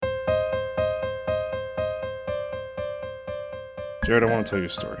Jared, I want to tell you a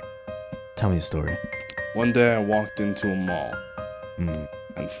story. Tell me a story. One day I walked into a mall, Mm.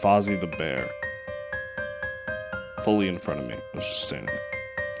 and Fozzie the bear, fully in front of me, was just standing there.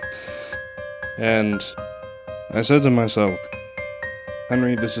 And I said to myself,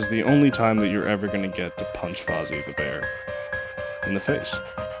 Henry, this is the only time that you're ever going to get to punch Fozzie the bear in the face.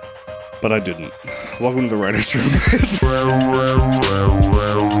 But I didn't. Welcome to the writer's room.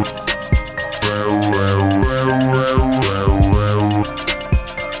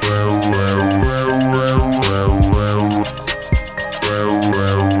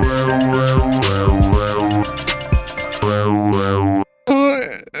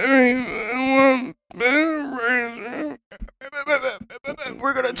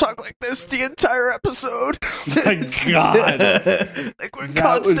 We're gonna talk like this the entire episode. My God. Like we're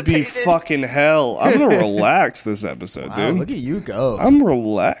That would be constipated. fucking hell. I'm gonna relax this episode, Wow, dude. look at you go. I'm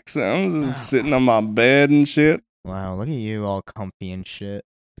relaxing. I'm just sitting on my bed and shit. Wow, look at you all comfy and shit.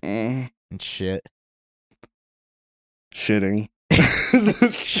 Mm, And shit. shitting.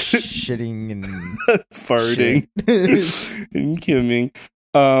 Shitting and Farting. shit. and kidding.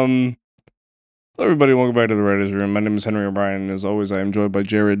 Hello everybody, welcome back to the writer's room. My name is Henry O'Brien, and as always, I am joined by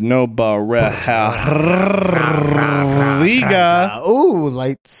Jared Nobarriga. Ooh,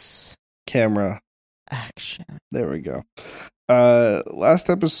 lights. Camera. Action. There we go. Last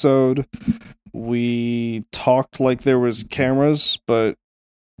episode, we talked like there was cameras, but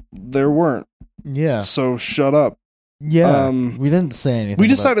there weren't. Yeah. So shut up. Yeah. We didn't say anything. We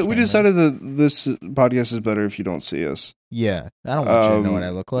about decided cameras. that this podcast is better if you don't see us. Yeah. I don't want you to know what I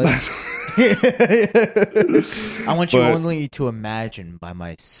look like. I want you But- only to imagine by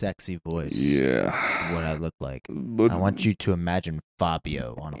my sexy voice Yeah. what I look like. But I want you to imagine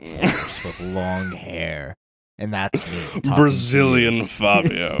Fabio on a horse with long hair. And that's me. talking to Brazilian you.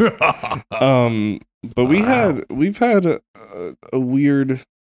 Fabio. But Wow. we've had a weird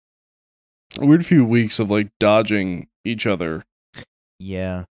few weeks of like dodging each other,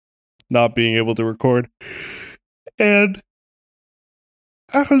 Yeah. not being able to record, and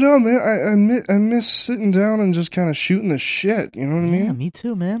I don't know, man. I miss sitting down and just kind of shooting the shit. You know what I mean? Yeah, me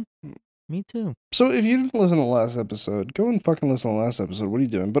too, man. Me too. So if you didn't listen to the last episode, go and fucking listen to the last episode. What are you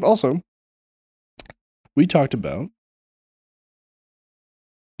doing? But also, we talked about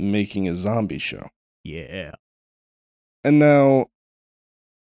making a zombie show. Yeah. And now,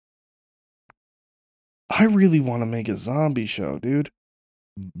 I really want to make a zombie show, dude.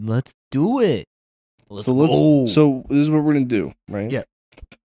 Let's do it. go. go. This is what we're gonna do, right? Yeah.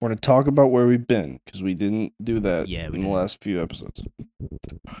 We're gonna talk about where we've been because we didn't do that Yeah, we in the didn't. last few episodes.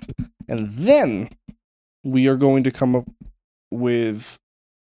 And then we are going to come up with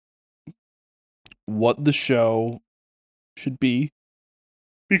what the show should be.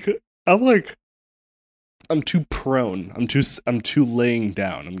 Because I'm too prone. I'm too laying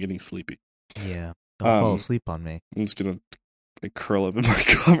down. I'm getting sleepy. Yeah. Don't fall Um, asleep on me. I'm just gonna like curl up in my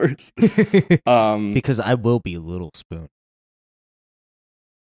covers. Because I will be Little Spoon.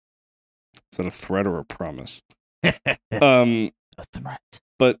 Is that a threat or a promise? A threat.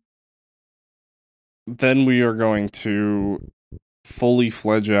 But then we are going to fully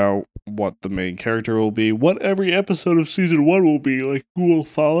fledge out what the main character will be, what every episode of season 1 will be, like who will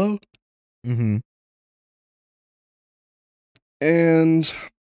follow. Mm-hmm. And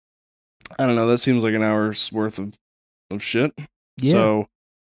I don't know, that seems like an hour's worth of shit. Yeah. So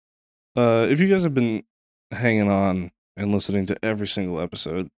if you guys have been hanging on and listening to every single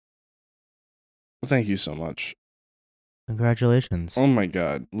episode, thank you so much. Congratulations. Oh my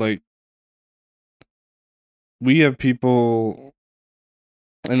God. Like, we have people,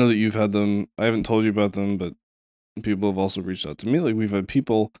 I know that you've had them, I haven't told you about them, but people have also reached out to me. Like, we've had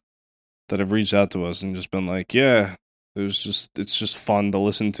people that have reached out to us and just been like, yeah, it's just fun to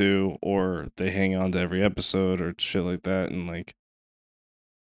listen to, or they hang on to every episode or shit like that. And like,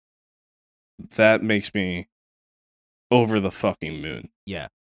 that makes me over the fucking moon. Yeah.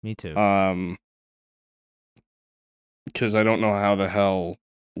 Me too. Because I don't know how the hell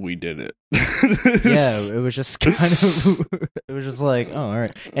we did it. Yeah, it was just kind of, it was just like, oh, all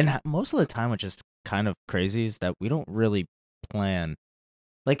right. And most of the time, which is kind of crazy, is that we don't really plan.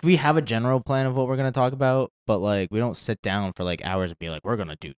 Like, we have a general plan of what we're going to talk about, but, like, we don't sit down for, like, hours and be like, we're going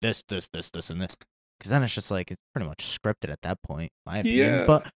to do this, and this. Because then it's just, like, it's pretty much scripted at that point, my opinion. Yeah.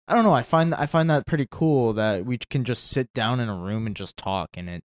 But, I don't know, I find that pretty cool that we can just sit down in a room and just talk,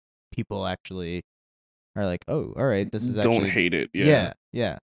 and people actually are like, oh, all right, this is actually... Don't hate it. Yeah.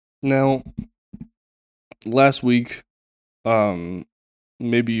 Now, last week,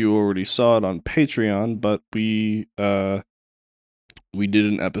 maybe you already saw it on Patreon, but we did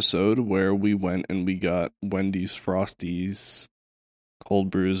an episode where we went and we got Wendy's Frosties cold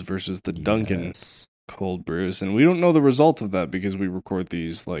brews versus the Dunkin' Yes. cold brews, and we don't know the result of that because we record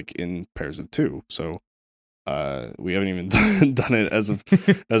these like in pairs of two. So we haven't even done it as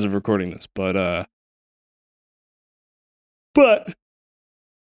of recording this, but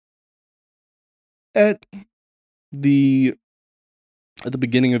at the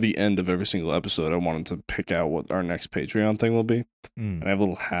beginning or the end of every single episode, I wanted to pick out what our next Patreon thing will be. And I have a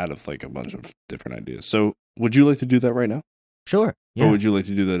little hat of like a bunch of different ideas. So would you like to do that right now? Sure. Yeah. Or would you like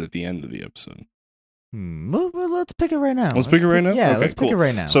to do that at the end of the episode? Well, let's pick it right now. Let's pick it right now? Yeah, Okay, let's pick cool. it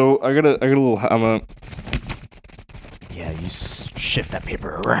right now. So I got a little, I'm gonna... Yeah, you shift that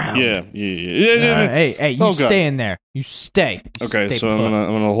paper around. Yeah. Hey, you Oh, God. stay in there. You stay. You Okay, stay so put. I'm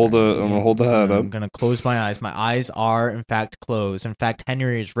gonna hold the hat up. I'm gonna close my eyes. My eyes are, in fact, closed. In fact,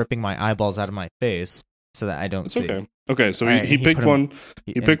 Henry is ripping my eyeballs out of my face so that I don't It's see. okay. Okay, so All right, he he picked put 'em- one.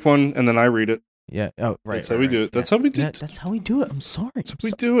 He picked one, and then I read it. Yeah. Oh, right. That's how we do it. That's how we do it. That's how we do it. I'm sorry. That's how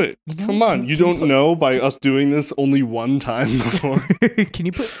we do it. You know, Come on, can you you don't put- know by us doing this only one time before. Can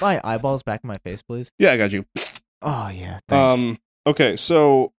you put my eyeballs back in my face, please? Yeah, I got you. Oh yeah. Thanks. Okay,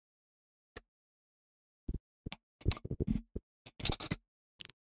 so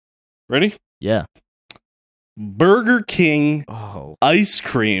ready? Yeah. Burger King Oh. ice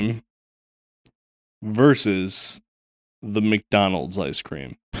cream versus the McDonald's ice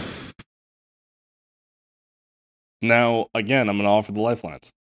cream. Now, again, I'm going to offer the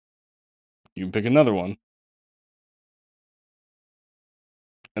lifelines. You can pick another one.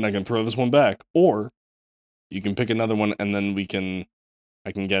 And I can throw this one back. Or you can pick another one and then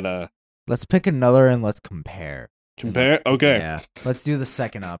I can get a... Let's pick another and let's compare. Compare? Okay. Yeah. Let's do the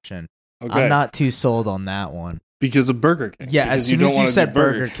second option. Okay. I'm not too sold on that one. Because of Burger King. Yeah, Because as soon don't as you wanna do said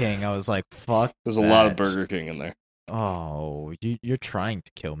Burger King, I was like, fuck. There's a lot of that. Burger King in there. Oh, you're trying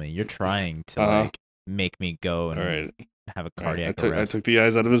to kill me. You're trying to Uh-huh. like make me go and All right. have a All right. cardiac I arrest. took the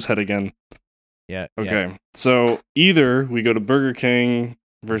eyes out of his head again. Yeah. Okay. Yeah. So either we go to Burger King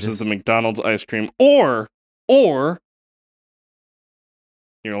versus This- the McDonald's ice cream, or you're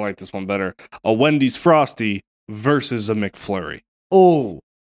gonna like this one better. A Wendy's Frosty versus a McFlurry. Oh,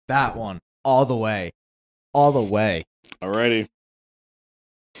 that one. All the way. All the way. Alrighty.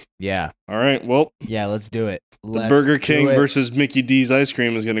 Yeah. All right. Well, Yeah, let's do it. the Burger King versus Mickey D's ice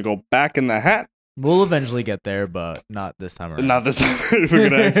cream is gonna go back in the hat. We'll eventually get there, but not this time around. Not this time. We're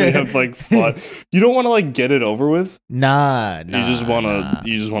gonna actually have like fun. You don't want to like get it over with. Nah. You just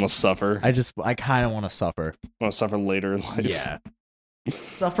wanna suffer. I kind of want to suffer. Want to suffer later in life. Yeah.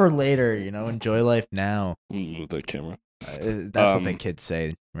 Suffer later, enjoy life now. Move that camera. That's what the kids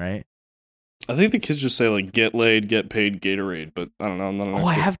say, right? I think the kids just say like get laid, get paid, Gatorade, but I don't know. I'm not an Oh,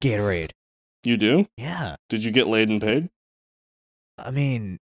 I expert. have Gatorade. You do? Yeah. Did you get laid and paid? I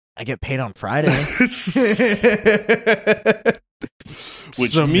mean, I get paid on Friday.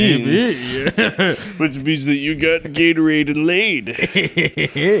 Which So means maybe. which means that you got Gatorade and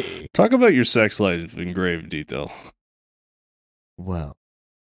laid. Talk about your sex life in grave detail. Well,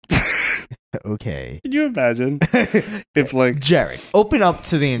 okay. Can you imagine if like Jared, open up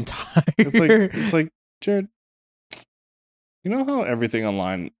to the entire. it's like Jared, you know how everything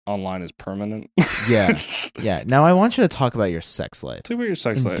online is permanent? Yeah. Yeah. Now I want you to talk about your sex life Talk about your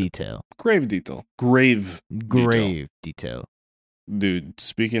sex in life. detail. Grave detail. Grave. Grave detail. Dude,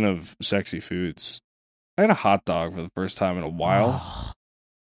 speaking of sexy foods, I had a hot dog for the first time in a while. Oh,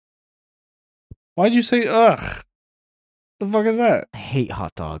 Why'd you say ugh? The fuck is that? I hate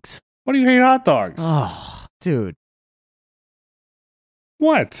hot dogs. Why do you hate hot dogs? Oh, dude.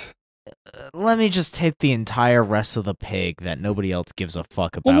 What? Let me just take the entire rest of the pig that nobody else gives a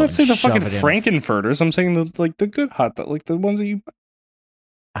fuck about. Well, let's say and the shove fucking it in a Frankenfurters. I'm saying the good hot dog, like the ones that you.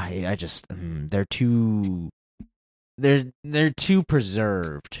 I just they're too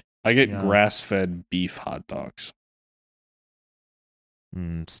preserved. I get Yeah. grass-fed beef hot dogs.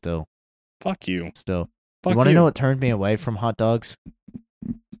 Still. Fuck you. You want to know what turned me away from hot dogs?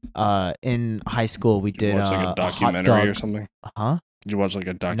 In high school we Did you did watch like a hot documentary dog. or something? Huh? Did you watch like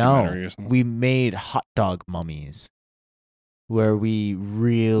a documentary or something? We made hot dog mummies, where we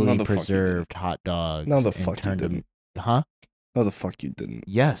really No, the fuck you preserved hot dogs. No, the and fuck you turned them- didn't. Huh? No, the fuck you didn't.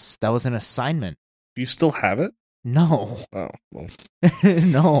 Yes, that was an assignment. You still have it? No, Oh, well.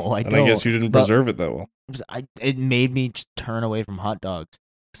 no, I And don't. I guess you didn't But- preserve it that well. It made me just turn away from hot dogs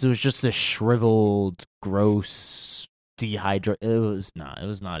because it was just this shriveled, gross, dehydrated. It was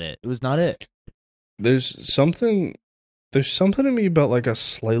not it. It was not it. There's something to me about like a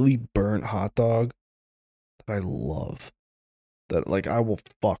slightly burnt hot dog that I love. That like I will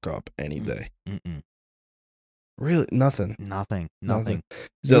fuck up any day. Mm-mm. Really? Nothing. Nothing.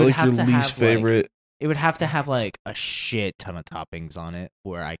 Is that would like have your to least have, like- favorite It would have to have like a shit ton of toppings on it,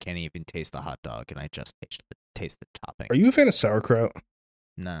 where I can't even taste the hot dog, and I just taste the toppings. Are you a fan of sauerkraut?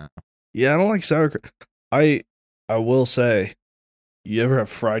 Nah. Yeah, I don't like sauerkraut. I will say, you ever have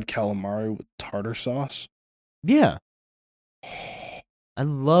fried calamari with tartar sauce? Yeah. I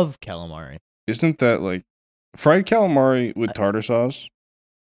love calamari. Isn't that like fried calamari with tartar sauce?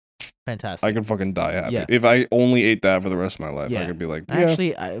 Fantastic. I could fucking die happy. Yeah. If I only ate that for the rest of my life, Yeah. I could be like, yeah.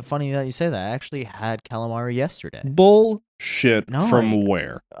 Actually, funny that you say that. I actually had calamari yesterday. Bullshit. No, From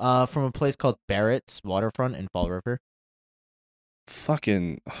where? From a place called Barrett's Waterfront in Fall River.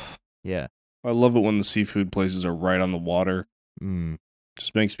 Fucking. Yeah. I love it when the seafood places are right on the water. Mm.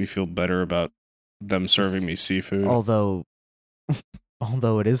 Just makes me feel better about them serving me seafood. Although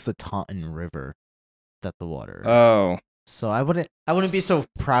it is the Taunton River that the water. Oh. So I wouldn't be so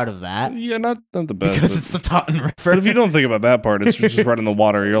proud of that. Yeah, not the best. Because it's the Taunton River. But if you don't think about that part, it's just right in the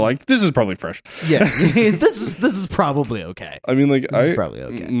water. You're like, this is probably fresh. Yeah, this is probably okay. I mean, like, This is probably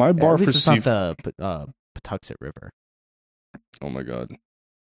okay. My bar At least for it's seafood. not the Patuxent River. Oh my god.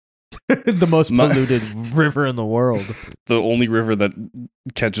 The most polluted river in the world. The only river that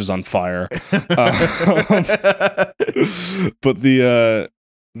catches on fire. But there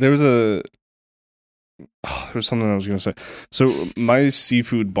was something I was going to say. So my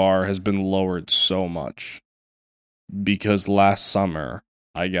seafood bar has been lowered so much because last summer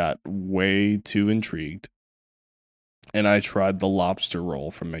I got way too intrigued and I tried the lobster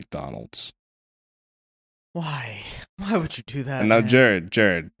roll from McDonald's. Why? Why would you do that? And now, man?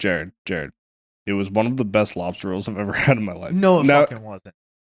 Jared, it was one of the best lobster rolls I've ever had in my life. No, it fucking wasn't.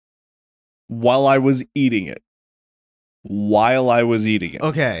 While I was eating it.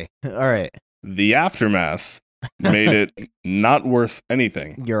 Okay, all right. The aftermath made it not worth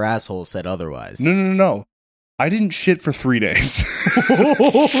anything. Your asshole said otherwise. No. I didn't shit for 3 days.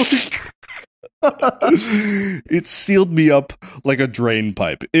 It sealed me up like a drain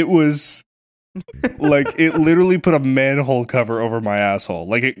pipe. It was like it literally put a manhole cover over my asshole.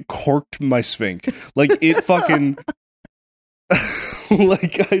 Like it corked my sphinx. Like it fucking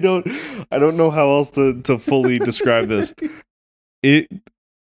like I don't know how else to fully describe this. I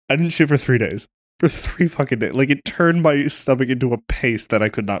didn't shit for 3 days. For 3 fucking days. Like it turned my stomach into a paste that I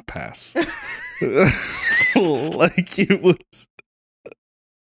could not pass. Like it was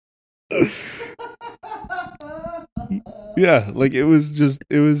yeah, like it was just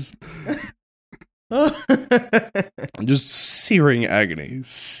searing agony.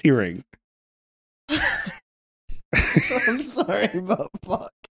 Searing. I'm sorry, but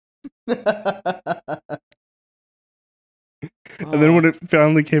fuck. And then when it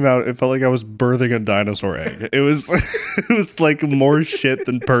finally came out, it felt like I was birthing a dinosaur egg. It was like more shit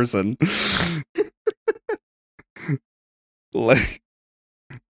than person. Like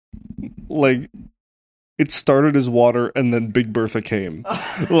it started as water and then Big Bertha came.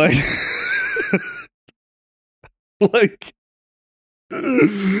 Like like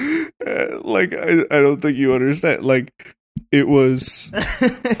I don't think you understand. Like it was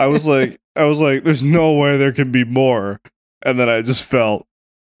I was like there's no way there can be more. And then I just felt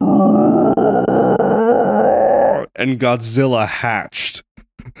and Godzilla hatched.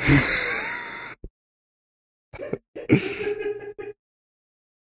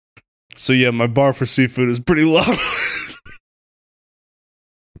 So yeah, my bar for seafood is pretty low.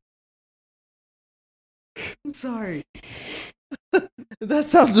 I'm sorry. That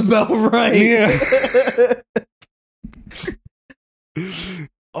sounds about right. Yeah.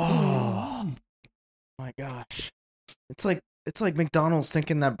 Oh my gosh. It's like McDonald's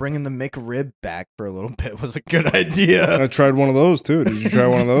thinking that bringing the McRib back for a little bit was a good idea. I tried one of those too. Did you try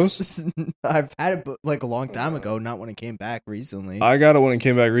one of those? I've had it like a long time ago, not when it came back recently. I got it when it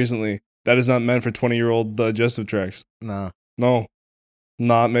came back recently. That is not meant for 20-year-old digestive tracts. No,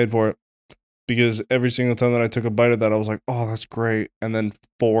 not made for it. Because every single time that I took a bite of that, I was like, oh, that's great. And then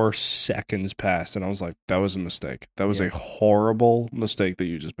 4 seconds passed, and I was like, that was a mistake. That was a horrible mistake that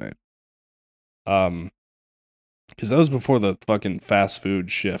you just made. Because that was before the fucking fast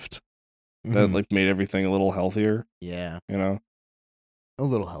food shift that like made everything a little healthier. Yeah, You know? a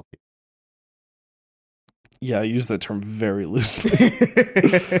little healthy. Yeah, I use that term very loosely.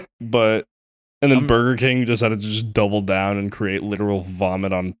 But and then Burger King just had to just double down and create literal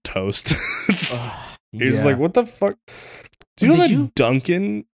vomit on toast. He's just like, what the fuck? Do you know that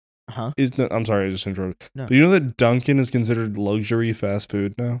Dunkin' is not, I'm sorry, I just interrupted. No. But you know that Dunkin' is considered luxury fast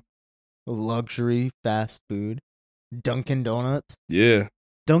food now? Luxury fast food. Dunkin' Donuts? Yeah.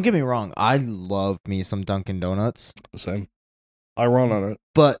 Don't get me wrong, I love me some Dunkin' Donuts. Same. I run on it.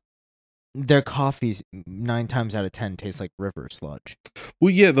 But their coffees 9 times out of 10 taste like river sludge. Well,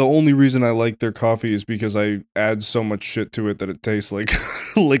 yeah, the only reason I like their coffee is because I add so much shit to it that it tastes like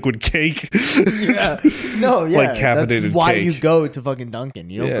liquid cake. No, yeah. Like caffeinated That's why cake. you go to fucking Dunkin'.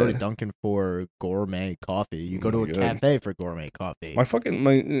 You don't go to Yeah. Dunkin' for gourmet coffee. You go Oh to my a God. cafe for gourmet coffee. My fucking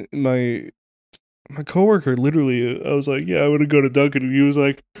my coworker literally, I was like, yeah, I want to go to Dunkin', and he was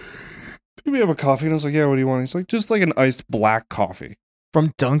like, "Can we have a coffee?" And I was like, "Yeah, what do you want?" He's like, "Just like an iced black coffee."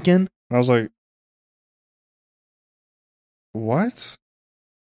 From Dunkin'? And I was like, "What?"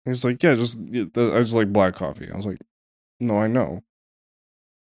 He was like, "Yeah, I just like black coffee." I was like, "No, I know.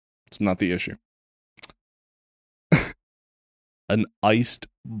 It's not the issue." An iced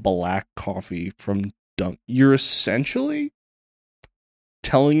black coffee from Dunk. You're essentially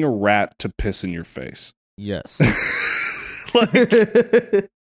telling a rat to piss in your face. Yes.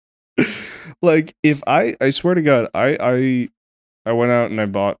 Like if I swear to God, I went out and I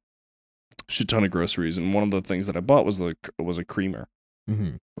bought a shit ton of groceries, and one of the things that I bought was a creamer,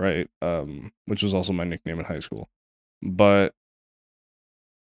 Mm-hmm. right? Which was also my nickname in high school, but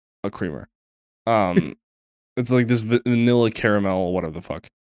a creamer. It's like this vanilla caramel, whatever the fuck.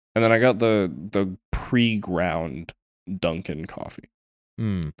 And then I got the pre-ground Dunkin' coffee,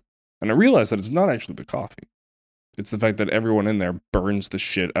 Mm. and I realized that it's not actually the coffee. It's the fact that everyone in there burns the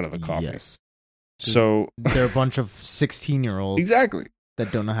shit out of the coffee. Yes. So They're a bunch of 16-year-olds exactly,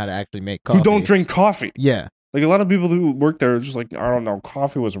 that don't know how to actually make coffee. who don't drink coffee. Yeah. Like a lot of people who work there are just like, I don't know,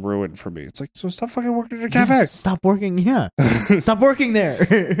 coffee was ruined for me. It's like, so stop fucking working at a cafe. Yeah, stop working. Yeah. Stop working there.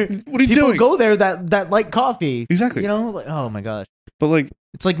 What are you People doing? go there that like coffee. Exactly. You know? Like, oh my gosh. But like,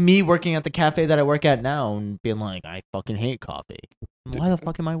 It's like me working at the cafe that I work at now and being like, I fucking hate coffee. Why the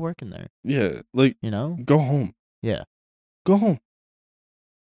fuck am I working there? yeah, like, You know? go home. Yeah. Go home.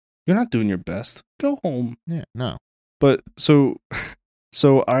 You're not doing your best. Go home. Yeah. No. But so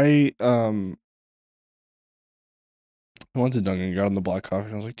I went to Dunkin', got on the black coffee,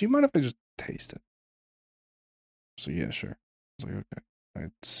 and I was like, "Do you mind if I just taste it?" So yeah, sure. I was like, okay. I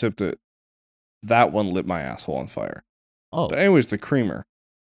sipped it. That one lit my asshole on fire. Oh. But anyways, the creamer.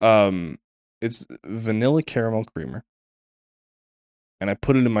 It's vanilla caramel creamer. And I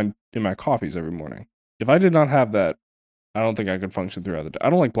put it in my coffees every morning. If I did not have that, I don't think I could function throughout the day. I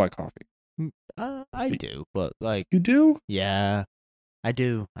don't like black coffee. I do, but like, You do? yeah, I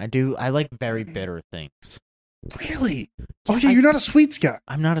do. I like very bitter things. Really? Oh yeah, you're not a sweets guy.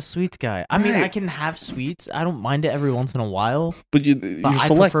 I'm not a sweets guy. I mean, I Right. can have sweets. I don't mind it every once in a while. But you're I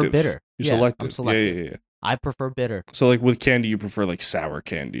selective. prefer bitter. You're Yeah, I'm selective. selective. Yeah. I prefer bitter. So like with candy, you prefer like sour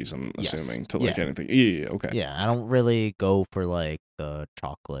candies. I'm Yes. assuming to like Yeah. anything. Yeah. Okay. Yeah, I don't really go for like the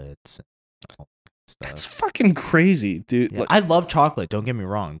chocolates and all that That's stuff. fucking crazy, dude. Yeah, Like, I love chocolate. Don't get me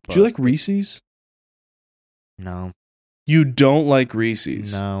wrong. But do you like Reese's? No, You don't like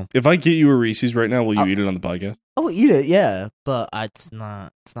Reese's. no. If I get you a Reese's right now, will you Oh. eat it on the podcast? I will eat it. Yeah, but it's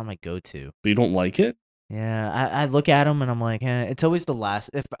not my go-to. But you don't like it? Yeah, I look at them and I'm like, it's always the last.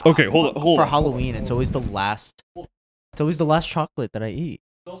 If Okay, hold on. for Halloween, it's always the last. It's always the last chocolate that I eat.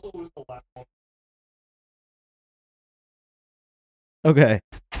 Okay.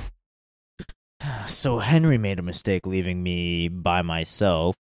 So Henry made a mistake leaving me by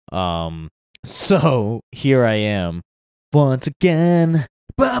myself. So here I am once again.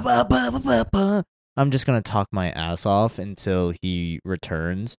 Ba, ba, ba, ba, ba, ba. I'm just gonna talk my ass off until he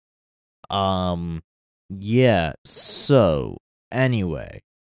returns. Yeah. So anyway,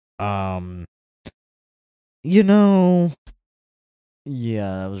 you know,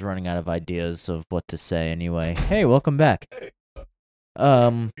 yeah, I was running out of ideas of what to say. Anyway, hey, welcome back.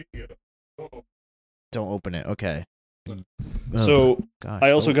 Don't open it. Okay. So Gosh,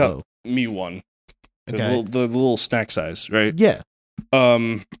 I also got low. me one. The, Okay. the little snack size, right? Yeah.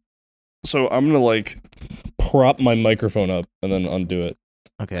 So I'm gonna like prop my microphone up and then undo it.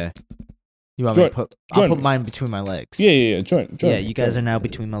 Okay. You want me to Join- put? I'll join put me. mine between my legs. Yeah. Join. Yeah, me, you guys join are me. now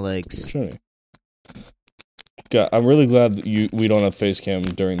between my legs. Join me. God, I'm really glad that we don't have face cam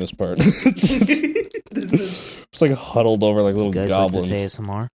during this part. It's like huddled over like little You guys goblins. like this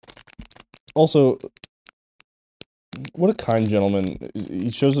ASMR? Also, what a kind gentleman. He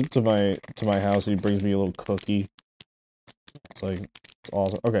shows up to my house. He brings me a little cookie. It's like, it's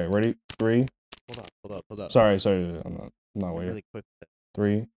awesome. Okay, ready? 3. Hold up. Sorry. I'm not waiting. Really quick.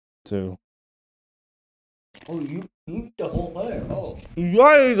 3, 2. Oh, you eat the whole thing. Oh. You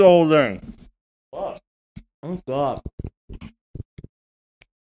ate the whole thing. Oh God.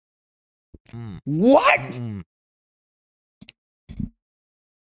 Mm. What? Mm.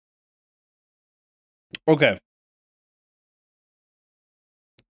 Okay.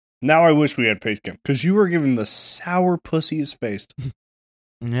 Now I wish we had face cam because you were giving the sour pussy's face.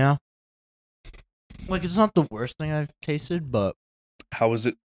 Yeah. Like, it's not the worst thing I've tasted, but How is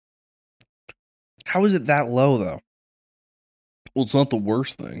it? How is it that low though? Well, it's not the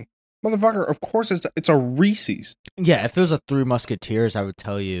worst thing, motherfucker. Of course, it's a Reese's. yeah, if it was a Three Musketeers, I would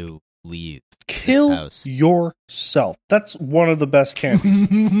tell you leave. Kill house. yourself. That's one of the best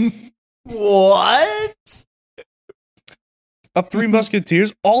candies. What? A Three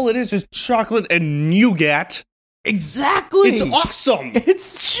Musketeers. All it is chocolate and nougat. Exactly. It's awesome.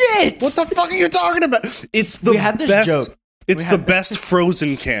 It's shit. What the fuck are you talking about? It's the We had this best. joke. It's the best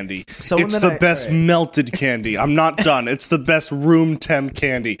frozen candy. Someone It's that the I- best alright. melted candy. I'm not done. It's the best room temp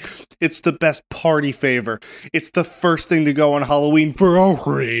candy. It's the best party favor. It's the first thing to go on Halloween for a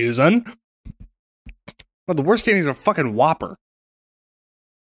reason. Well, the worst candy is a fucking Whopper.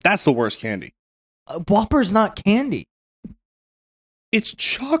 That's the worst candy. Whopper's not candy. It's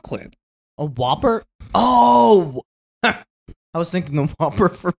chocolate. A Whopper? Oh! I was thinking the Whopper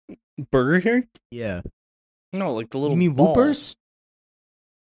for... Burger King? Yeah. No, like the little You mean balls. Whoopers?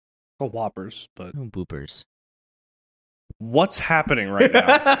 The Whoppers, but Oh, Boopers. what's happening right now?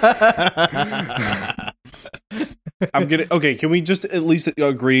 I'm getting okay. Can we just at least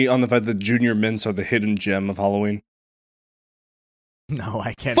agree on the fact that Junior Mints are the hidden gem of Halloween? No,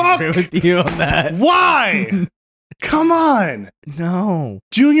 I can't Fuck! agree with you on that. Why? Come on, No.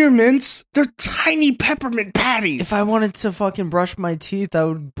 Junior Mints. They're tiny peppermint patties. If I wanted to fucking brush my teeth, I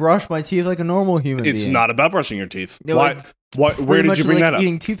would brush my teeth like a normal human it's being. not about brushing your teeth. No, Why? it- Why? Where Pretty did much you bring like that up?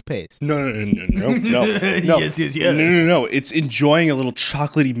 eating toothpaste. No. No. Yes, yes, yes. No. It's enjoying a little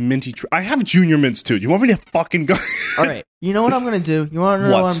chocolatey, minty. I have Junior Mints too. Do you want me to fucking go? All right. You know what I'm going to do? You want to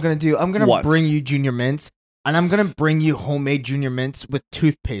know What? what I'm going to do? I'm going What? to bring you Junior Mints, and I'm going to bring you homemade Junior Mints with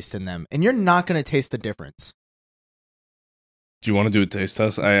toothpaste in them, and you're not going to taste the difference. Do you want to do a taste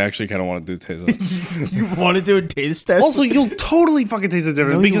test? I actually kind of want to do a taste test. You want to do a taste test? Also, you'll totally fucking taste the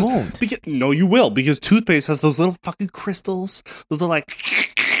difference. No, you because, won't. No, you will, because toothpaste has those little fucking crystals. Those little like.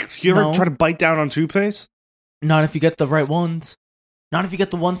 You ever No. try to bite down on toothpaste? Not if you get the right ones. Not if you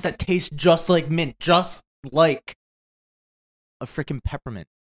get the ones that taste just like mint, just like a freaking peppermint.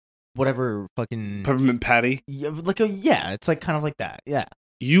 Whatever fucking Peppermint patty. yeah, it's like kind of like that. Yeah.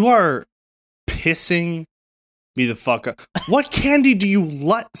 You are pissing me the fuck up. What candy do you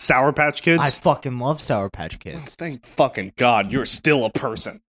like? Sour Patch Kids? I fucking love Sour Patch Kids. Thank fucking God, you're still a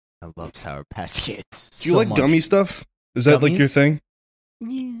person. I love Sour Patch Kids. Do you like gummy stuff? Is that like your Gummies? thing?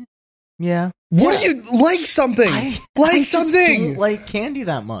 Yeah. Yeah. What Yeah. do you like? Something I like just something. don't like candy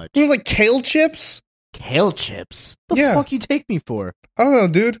that much. You like kale chips? Kale chips. The Yeah. fuck you take me for? I don't know,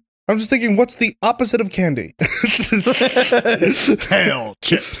 dude. I'm just thinking, what's the opposite of candy? Kale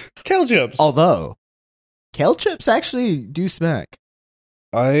chips. Kale chips. Although, kale chips actually do smack.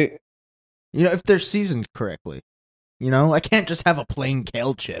 I You know, if they're seasoned correctly. You know, I can't just have a plain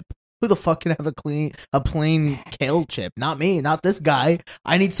kale chip. Who the fuck can have a plain kale chip? Not me, not this guy.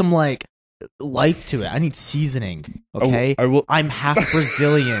 I need some like life to it. I need seasoning. Okay? I will. I'm half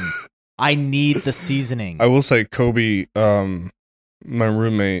Brazilian. I need the seasoning. I will say, Kobe, my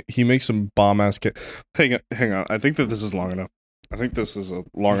roommate, he makes some bomb ass cake. Hang on. I think that this is long enough. I think this is long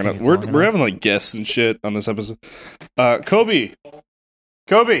think enough. it's We're long we're enough? having like guests and shit on this episode. Kobe,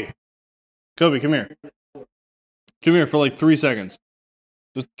 come here. Come here for like 3 seconds.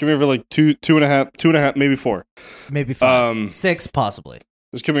 Just come here for like two and a half, maybe 4. Maybe 5. Um, 6 possibly.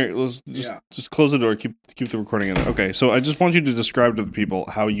 Just come here. Let's just close the door. Keep the recording in there. Okay, so I just want you to describe to the people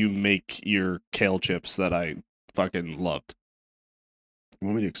how you make your kale chips that I fucking loved. You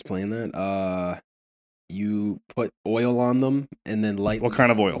want me to explain that? You put oil on them and then light What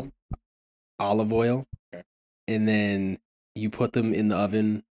kind of oil? olive oil. Okay. And then you put them in the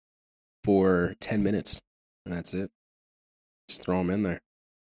oven for 10 minutes. And that's it. Just throw them in there.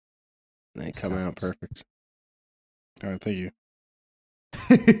 And they come out Sounds- perfect. All right, thank you.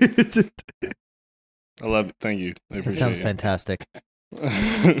 That I love it. Thank you. I appreciate sounds it. fantastic.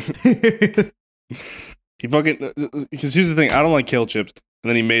 He fucking, because here's the thing, I don't like kale chips, and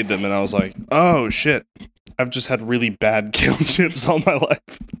then he made them, and I was like, oh shit, I've just had really bad kale chips all my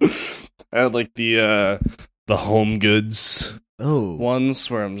life. I had like the Home Goods Oh, ones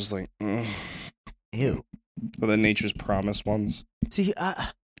where I'm just like, ew. or the Nature's Promise ones. See,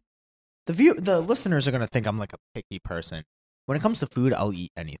 the listeners are gonna think I'm like a picky person. When it comes to food, I'll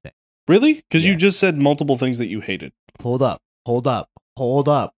eat anything. Really? Because you Yeah. just said multiple things that you hated. Hold up.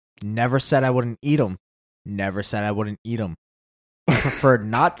 Never said I wouldn't eat them. Never said I wouldn't eat them. I preferred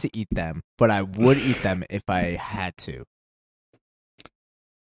not to eat them, but I would eat them if I had to.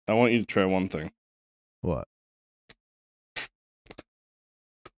 I want you to try one thing. What?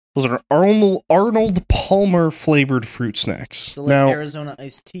 Those are Arnold Palmer flavored fruit snacks. So like now, Arizona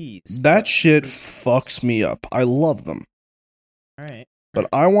iced teas. that shit fucks me up. I love them, All right. but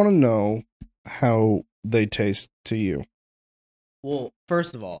I want to know how they taste to you. Well,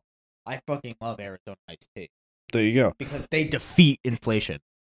 first of all, I fucking love Arizona iced tea There you go. because they defeat inflation.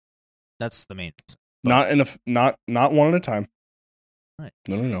 That's the main reason. Not one at a time. Right.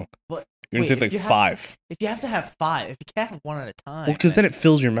 No. But You're gonna wait, take if like you have- 5. If you have to have 5, if you can't have one at a time. Well, because then it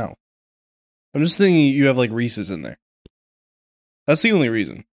fills your mouth. I'm just thinking you have like Reese's in there. That's the only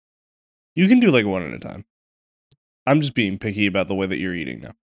reason. You can do like one at a time. I'm just being picky about the way that you're eating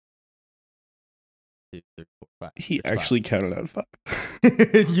now. 2, 3, 4, 5. He There's actually counted out 5.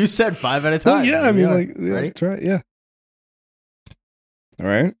 5. You said 5 at a time. Well, yeah, Here I we mean, are. like, yeah, Ready? that's right, yeah. All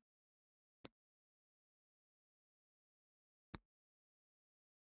right.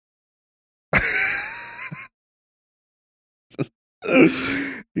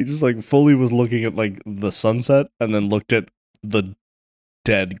 He just like fully was looking at like the sunset and then looked at the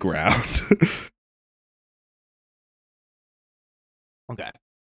dead ground. Okay.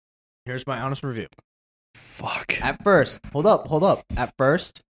 Here's my honest review. Fuck. At first, hold up. At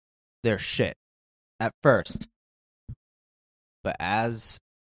first, they're shit. At first. But as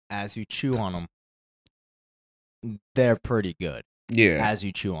you chew on them, they're pretty good. Yeah. As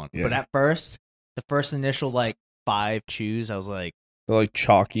you chew on 'em. Yeah. But at first, the first initial like 5 chews, I was like, They're like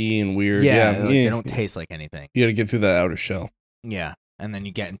chalky and weird. yeah, Yeah. like, they don't taste like anything. You gotta get through that outer shell. Yeah. And then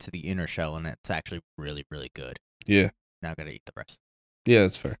you get into the inner shell and it's actually really, really good. Yeah. Now I gotta eat the rest. Yeah,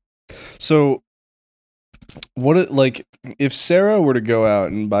 that's fair. So, if Sarah were to go out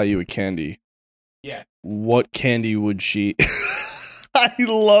and buy you a candy, Yeah. what candy would she? I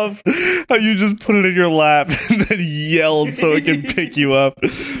love how you just put it in your lap and then yelled so it can pick you up.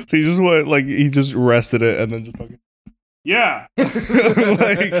 So you just went like he just rested it and then just fucking yeah.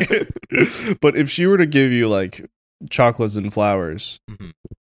 Like, but if she were to give you like chocolates and flowers, Mhm.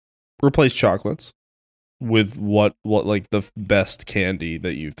 replace chocolates with what like the best candy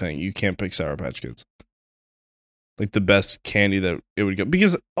that you think. You can't pick Sour Patch Kids. Like the best candy that it would go,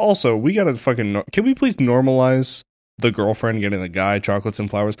 because also we gotta fucking can we please normalize the girlfriend getting the guy chocolates and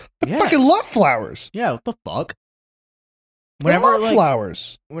flowers? I Yes. fucking love flowers. Yeah, what the fuck? I love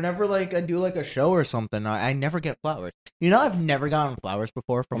flowers. Whenever like I do like a show or something, I never get flowers. You know, I've never gotten flowers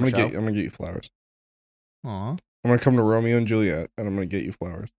before from a show. I'm gonna get you flowers. Aw, I'm gonna come to Romeo and Juliet and I'm gonna get you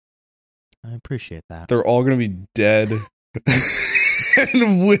flowers. I appreciate that. They're all gonna be dead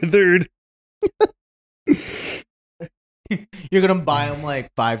and withered. You're gonna buy them like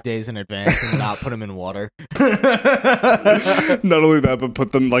 5 days in advance and not put them in water. Not only that, but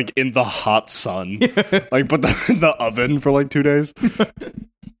put them like in the hot sun. Like put them in the oven for like 2 days.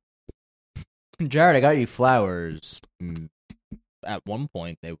 Jared, I got you flowers. At one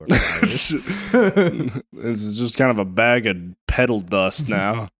point, they were flowers. This is just kind of a bag of petal dust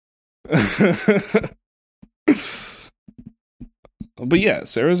now. But yeah,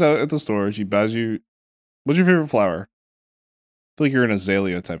 Sarah's out at the store. She buys you. What's your favorite flower? I feel like you're an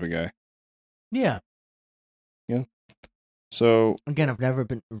azalea type of guy. Yeah. So Again, I've never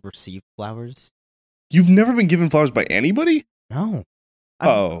been received flowers. you've never been given flowers by anybody? No.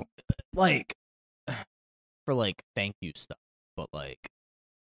 Oh, Like, for like thank you stuff, but like,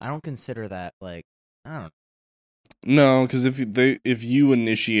 I don't consider that like I don't know. no, because if you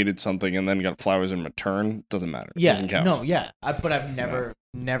initiated something and then got flowers in return, it doesn't matter. It Yeah, doesn't count. no, yeah. But I've never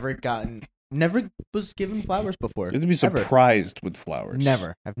was given flowers before. You have to be Ever. surprised with flowers.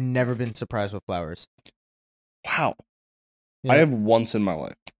 Never. I've never been surprised with flowers. Wow. Yeah. I have once in my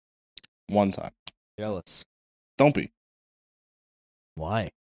life. One time. Jealous. Don't be. Why?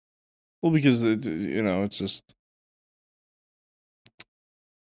 Well, because it's just.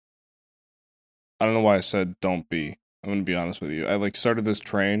 I don't know why I said don't be. I'm gonna be honest with you. I like started this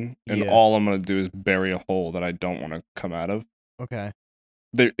train, and Yeah. all I'm gonna do is bury a hole that I don't want to come out of. Okay.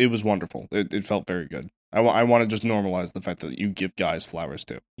 It was wonderful. It felt very good. I want to just normalize the fact that you give guys flowers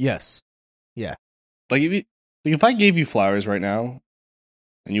too. Yes. Like if I gave you flowers right now,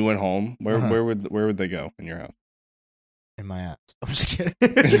 and you went home, where Uh-huh. would they go in your house? In my ass. I'm just kidding.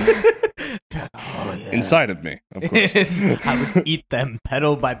 Oh, yeah. Inside of me, of course. I would eat them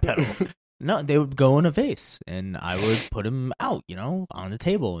petal by petal. No, they would go in a vase, and I would put them out, on the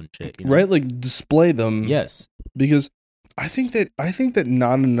table and shit. You know? Right, like display them. Yes. Because I think that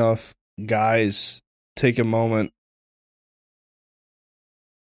not enough guys take a moment.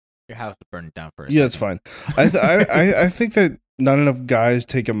 Your house is burning down for a Yeah, it's second. fine. I think that not enough guys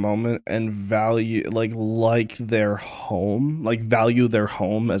take a moment and value like their home, like value their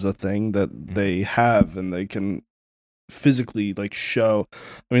home as a thing that they have and they can physically like show.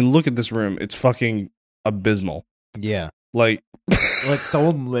 I mean, look at this room. It's fucking abysmal. Yeah. Like, Like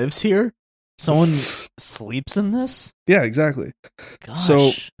someone lives here? Someone sleeps in this? yeah, exactly. Gosh.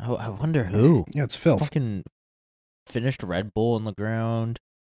 So- I wonder who. Yeah, it's filth. Fucking finished Red Bull on the ground.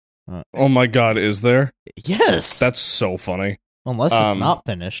 Oh my god, is there? Yes. That's so funny. Unless it's um, not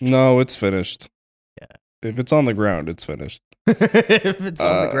finished. No, it's finished. Yeah. If it's on the ground, it's finished. If it's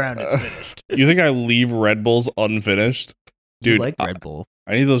on the ground, it's finished. You think I leave Red Bulls unfinished? You Dude, like Red Bull.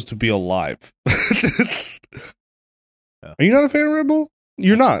 I need those to be alive. Yeah. Are you not a fan of Red Bull?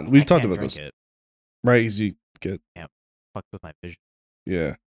 You're not. We've I talked can't about this. drink it. Right? 'Cause you get, Fuck with my vision.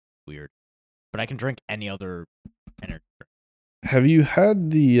 yeah. Weird. But I can drink any other energy drink. Have you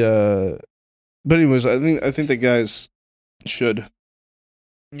had the but anyways, I think that guys should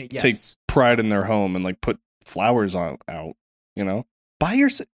Yes. pride in their home and like put flowers out, you know? Buy you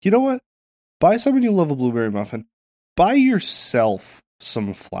know what? Buy someone you love a blueberry muffin. Buy yourself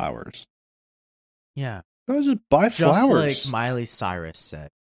some flowers. Yeah. No, just buy Just flowers. like Miley Cyrus said.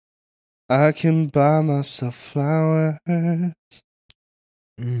 I can buy myself flowers.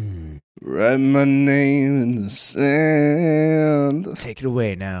 Write my name in the sand. Take it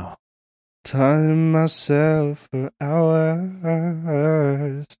away now. Time myself for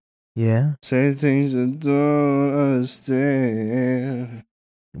hours. Yeah. Say things I don't understand.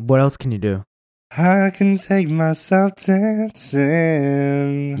 What else can you do? I can take myself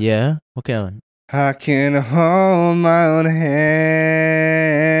dancing. Yeah. Okay. I can hold my own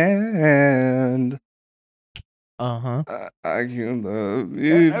hand. Uh-huh. I can love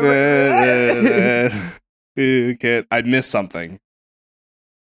you better than you can. I missed something.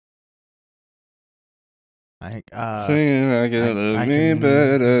 I Thinking I can love me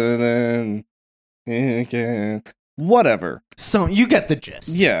better than you can. Whatever. So you get the gist.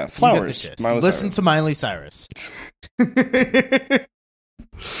 Yeah, You get the flowers. gist. Miley Listen Cyrus. to Miley Cyrus.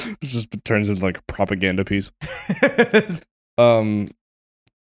 This just turns into like a propaganda piece.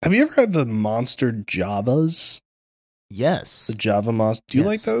 Have you ever had the Monster Javas? Yes. The Java Monster. Do you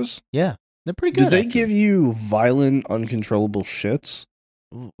like Yes. those? Yeah. They're pretty good. Did they actually. give you violent, uncontrollable shits?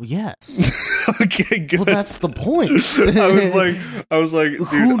 Ooh, yes. Okay, good. Well, that's the point. I was like, dude,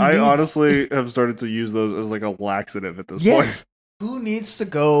 Who I needs- honestly have started to use those as like a laxative at this point. Yes. Who needs to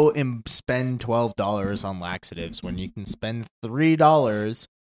go and spend $12 on laxatives when you can spend $3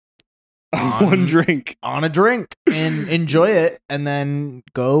 One drink. on a drink and enjoy it and then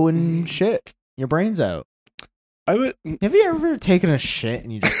go and shit your brains out? I would. Have you ever taken a shit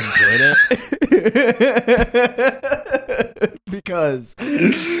and you just enjoyed it? Because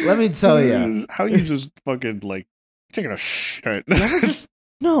let me tell you, how you just fucking like taking a shit. you ever just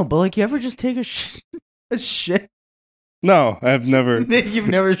no, but like you ever just take a shit? No, I've never. You've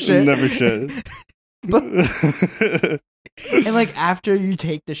never shit. Never shit. But and like after you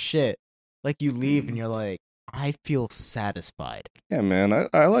take the shit, like you leave and you're like, I feel satisfied. Yeah, man,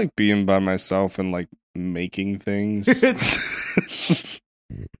 I like being by myself and like making things.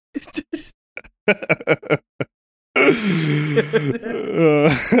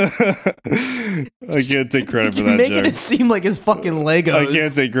 I can't take credit for You're that making joke. it seem like it's fucking Legos. I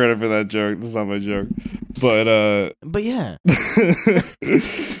can't take credit for that joke. That's not my joke. But But yeah,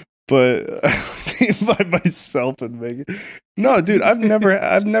 but being by myself and making no, dude, I've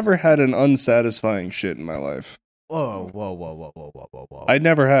never had an unsatisfying shit in my life. whoa. I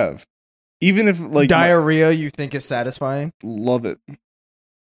never have. Even if like Diarrhea, you think is satisfying? love it.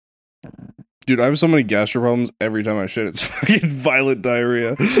 Dude, I have so many gastro problems every time I shit. It's fucking violent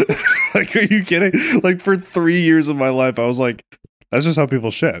diarrhea. Like, are you kidding? Like, for 3 years of my life, I was like, that's just how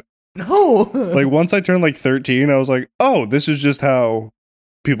people shit. No. Like, once I turned like 13, I was like, oh, this is just how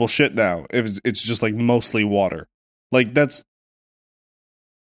people shit now. It's just like mostly water. Like, that's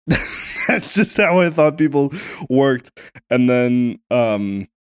just how I thought people worked. And then I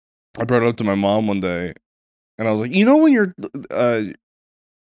brought it up to my mom one day, and I was like, you know, when you're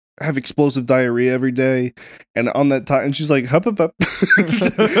have explosive diarrhea every day, and on that time, and she's like, hup,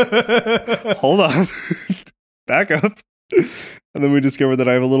 hold on, back up. And then we discovered that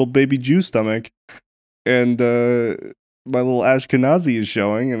I have a little baby Jew stomach, and my little Ashkenazi is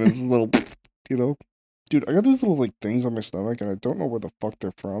showing, and it's a little, you know, dude, I got these little like things on my stomach, and I don't know where the fuck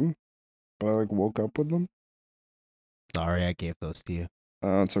they're from, but I like woke up with them. Sorry, I gave those to you.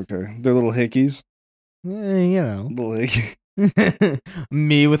 It's okay. They're little hickeys. You know, Little hickey.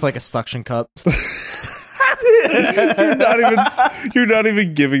 me with like a suction cup. You're not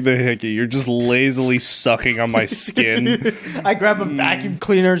even giving the hickey. You're just lazily sucking on my skin. I grab a vacuum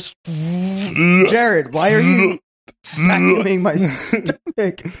cleaner. Jared, why are you vacuuming my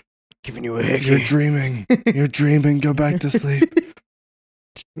stomach? Giving you a You're hickey. dreaming. You're dreaming. Go back to sleep.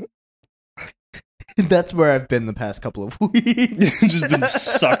 That's where I've been the past couple of weeks. Just been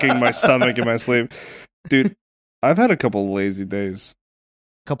sucking my stomach in my sleep. Dude, I've had a couple lazy days.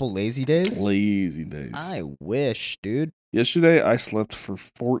 Couple lazy days. Lazy days. I wish, dude. Yesterday, I slept for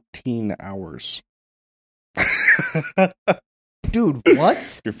 14 hours. Dude,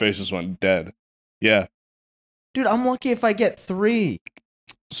 what? Your face just went dead. Yeah. Dude, I'm lucky if I get 3.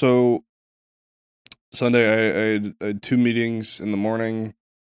 So, Sunday, I had 2 meetings in the morning.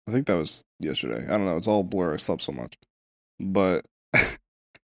 I think that was yesterday. I don't know. It's all a blur. I slept so much. But I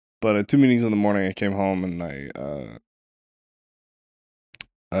had 2 meetings in the morning. I came home and I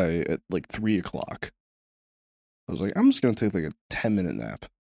at like 3 o'clock, I was like, I'm just going to take like a 10-minute nap.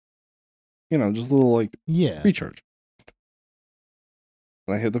 You know, just a little like Yeah. recharge.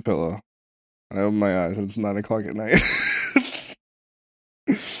 And I hit the pillow. And I open my eyes and it's 9 o'clock at night.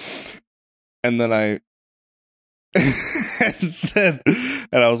 And then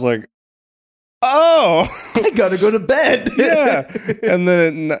and I was like, oh, I gotta go to bed. yeah. And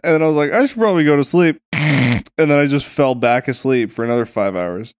then I was like, I should probably go to sleep. And then I just fell back asleep for another 5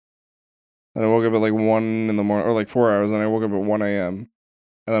 hours. And I woke up at like 1 in the morning, or like 4 hours. And I woke up at 1 a.m.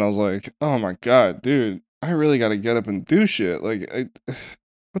 And then I was like, oh my God, dude, I really got to get up and do shit. Like,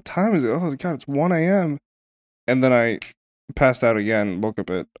 what time is it? Oh God, it's 1 a.m. And then I passed out again, woke up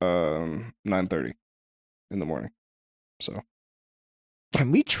at 9:30 in the morning. So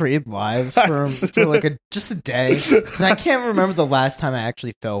Can we trade lives for like just a day? Because I can't remember the last time I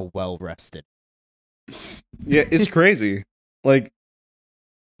actually felt well rested. yeah, it's crazy. Like,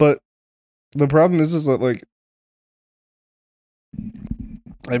 but the problem is that like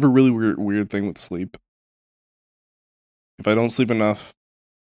I have a really weird thing with sleep. If I don't sleep enough,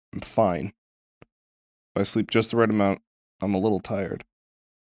 I'm fine. If I sleep just the right amount, I'm a little tired.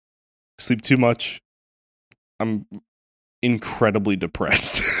 Sleep too much, I'm incredibly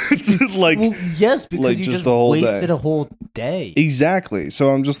depressed. Like, Well, yes, because like you just just the whole wasted day. a whole day. Exactly. So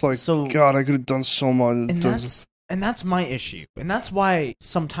I'm just like, So- God, I could have done so much. And that's my issue. And that's why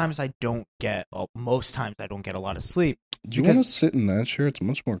sometimes I don't get, most times I don't get a lot of sleep. Do you want to because- sit in that chair? It's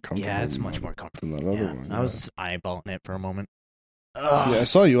much more comfortable. Yeah, it's than much that- more comfortable. than that other Yeah, one. I yeah. was eyeballing it for a moment. Yeah, I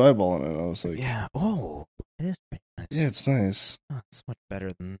saw you eyeballing it. I was like, Yeah. Oh, it is pretty nice. yeah, it's nice. Oh, it's much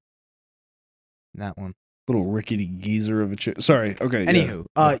better than that one. Little rickety geezer of a chair. Sorry. Okay. Anywho,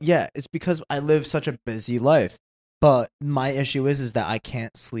 yeah, it's because I live such a busy life. But my issue is that I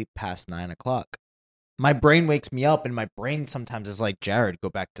can't sleep past 9 o'clock. My brain wakes me up, and my brain sometimes is like, Jared, go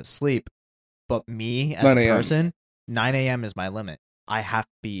back to sleep. But me as 9 a a.m. person, 9 a.m. is my limit. I have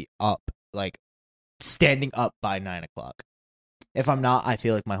to be up, like standing up by 9 o'clock. If I'm not, I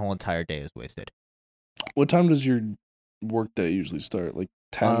feel like my whole entire day is wasted. What time does your work day usually start? Like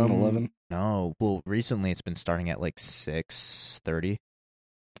 10, 11? No, well, recently it's been starting at like 6:30.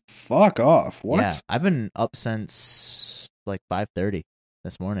 Fuck off. What? Yeah, I've been up since like 5:30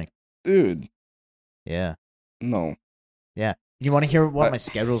 this morning. Dude, Yeah. no. You want to hear what I- my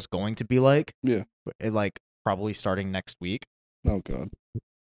schedule's going to be like? Yeah. Like probably starting next week. Oh, God.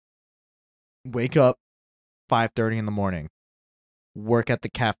 Wake up 5:30 in the morning. Work at the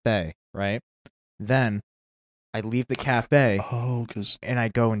cafe, right? Then I leave the cafe Oh, because. and I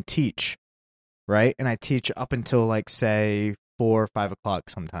go and teach, right? And I teach up until like say 4 or 5 o'clock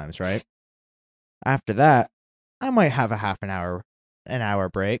sometimes, right? After that, I might have a half an hour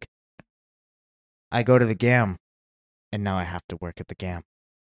break. I go to the GAM, and now I have to work at the GAM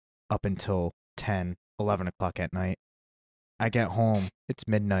up until 10, 11 o'clock at night. I get home, it's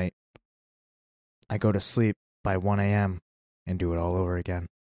midnight. I go to sleep by 1 a.m. and do it all over again.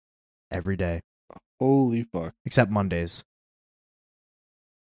 Every day, Holy fuck. except Mondays.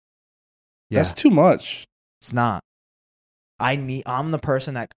 Yeah. That's too much. It's not. I'm the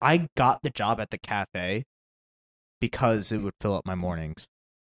person that I got the job at the cafe because it would fill up my mornings.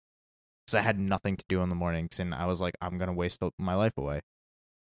 Because I had nothing to do in the mornings, and I was like, I'm gonna waste my life away.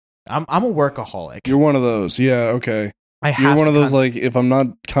 I'm a workaholic. You're one of those. Yeah, okay. I have You're one to of those, const- like, if I'm not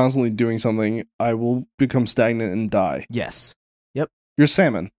constantly doing something, I will become stagnant and die. Yes. You're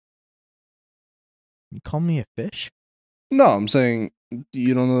salmon. You call me a fish? No, I'm saying,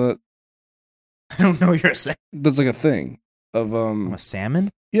 you don't know that. I don't know you're saying. That's like a thing. Of, I'm a salmon?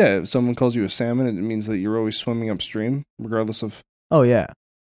 yeah, if someone calls you a salmon, it means that you're always swimming upstream, regardless of Oh yeah.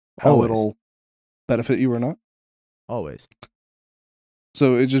 how Always. it'll benefit you or not. Always.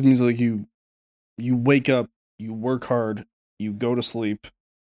 So it just means like you wake up, you work hard, you go to sleep,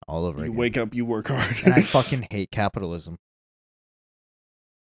 All over you again. wake up, you work hard. And I fucking hate capitalism.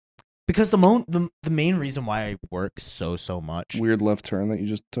 Because the main reason why I work so much. Weird left turn that you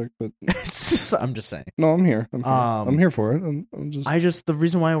just took, but I'm just saying. no, I'm here. I'm here for it. I'm just. The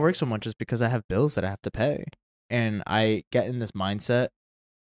reason why I work so much is because I have bills that I have to pay, and I get in this mindset,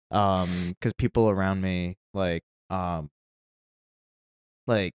 because people around me like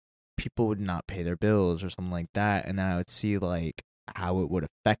people would not pay their bills or something like that, and then I would see like how it would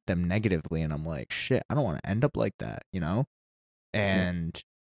affect them negatively, and I'm like, shit, I don't want to end up like that, you know? And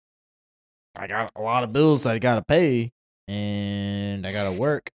I got a lot of bills that I gotta pay, and I gotta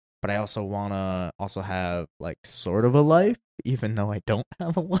work, but I also wanna have like sort of a life, even though I don't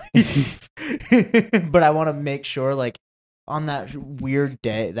have a life. But I want to make sure, like, on that weird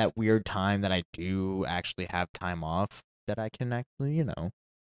day, that weird time that I do actually have time off, that I can actually,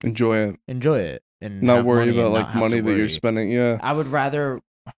 enjoy it and not have worry money about and like not have money to that you're worry. spending. Yeah, I would rather,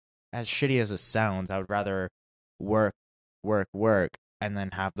 as shitty as it sounds, I would rather work, and then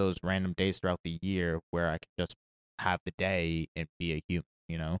have those random days throughout the year where I could just have the day and be a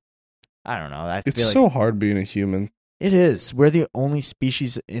human, I don't know. I it's feel so like hard being a human. it is. We're the only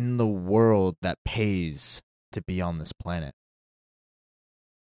species in the world that pays to be on this planet.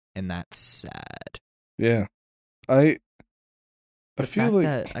 And that's sad. Yeah, I The feel fact like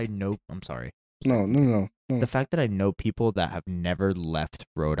that I know, I'm sorry. no. The fact that I know people that have never left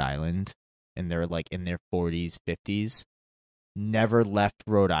Rhode Island, and they're like in their 40s, 50s, never left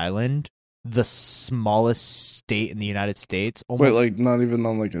Rhode Island, the smallest state in the United States. Almost, Wait, like not even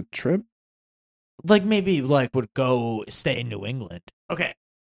on like a trip? like maybe like would go stay in New England. Okay.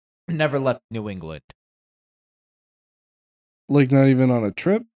 Never left New England. Like not even on a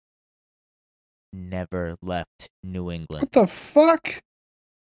trip? Never left New England. What the fuck?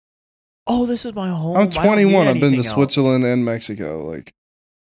 Oh, this is my home. I'm I don't need 21. I've been anything to else. Switzerland and Mexico. Like,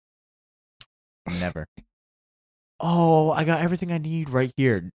 Never. Oh, I got everything I need right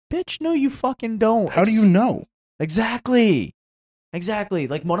here. Bitch, no, you fucking don't. how do you know? Exactly.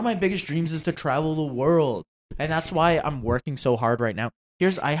 Like, one of my biggest dreams is to travel the world. And that's why I'm working so hard right now.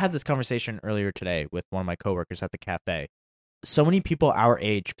 I had this conversation earlier today with one of my coworkers at the cafe. So many people our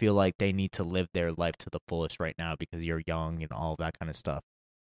age feel like they need to live their life to the fullest right now because you're young and all that kind of stuff.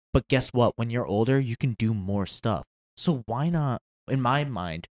 But guess what? When you're older, you can do more stuff. So why not, in my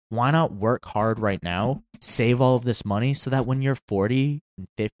mind, why not work hard right now, save all of this money so that when you're 40 and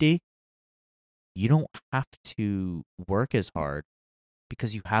 50, you don't have to work as hard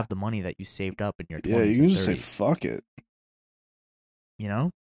because you have the money that you saved up in your 20s Yeah, you can and just 30s. say fuck it. You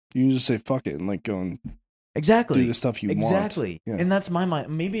know? You can just say fuck it and like go and Exactly. do the stuff you want. Exactly. Yeah. And that's my mind.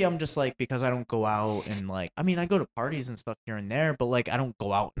 Maybe I'm just like, because I don't go out and like, I mean, I go to parties and stuff here and there, but like, I don't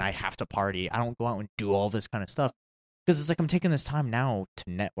go out and I have to party. I don't go out and do all this kind of stuff. Because it's like I'm taking this time now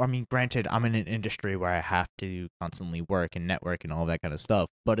to I mean, granted, I'm in an industry where I have to constantly work and network and all that kind of stuff.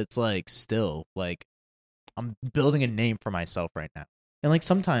 But it's like, still, like, I'm building a name for myself right now. And like,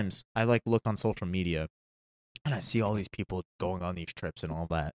 sometimes I like look on social media and I see all these people going on these trips and all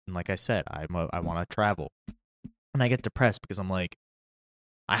that. And like I said, I want to travel. And I get depressed because I'm like,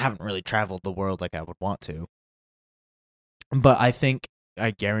 I haven't really traveled the world like I would want to. But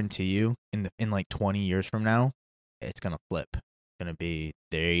I guarantee you, in like 20 years from now, it's going to flip. It's going to be,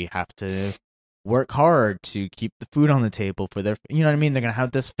 they have to work hard to keep the food on the table for their, you know what I mean? They're going to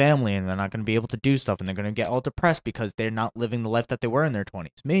have this family and they're not going to be able to do stuff and they're going to get all depressed because they're not living the life that they were in their 20s.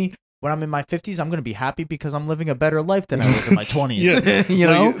 Me, when I'm in my 50s, I'm going to be happy because I'm living a better life than I was in my 20s. Yeah, you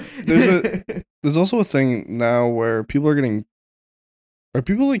know? There's also a thing now where people are getting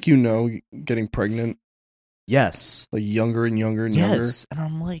getting pregnant Yes. like younger and younger and younger. Yes. And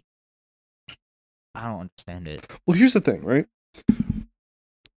I'm like, I don't understand it. Well, here's the thing, right?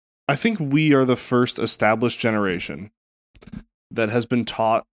 I think we are the first established generation that has been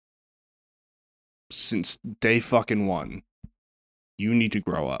taught since day fucking one, you need to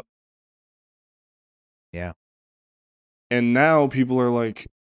grow up. Yeah. And now people are like,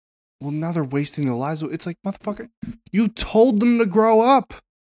 well, now they're wasting their lives. It's like, motherfucker, you told them to grow up.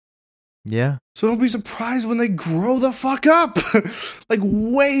 Yeah. So don't be surprised when they grow the fuck up. Like,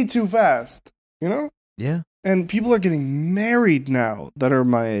 way too fast, you know? Yeah. And people are getting married now that are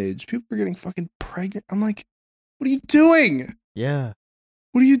my age. People are getting fucking pregnant. I'm like, what are you doing? Yeah.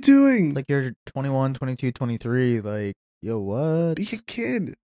 What are you doing? Like you're 21, 22, 23. Like, yo, what? Be a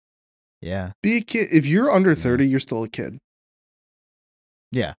kid. Yeah. Be a kid. If you're under 30, you're still a kid.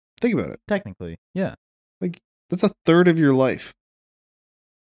 Yeah. Think about it. Technically. Yeah. That's a third of your life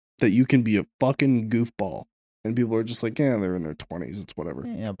that you can be a fucking goofball. And people are just like, yeah, they're in their 20s. It's whatever.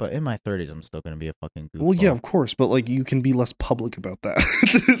 Yeah, but in my 30s, I'm still going to be a fucking goofball. Well, yeah, of course. But like, you can be less public about that.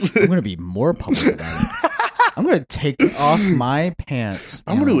 I'm going to be more public about it. I'm gonna take off my pants.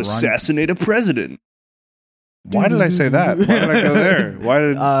 I'm and going to run- assassinate a president. Why did I say that? Why did I go there? Why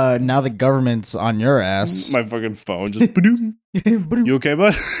did now the government's on your ass. my fucking phone just ba-doom. You okay,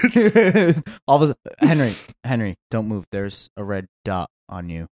 bud? All of a sudden, Henry, don't move. There's a red dot on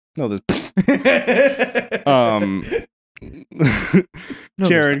you. No, there's No,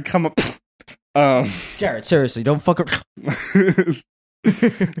 Jared, come up. Jared, seriously, don't fuck around.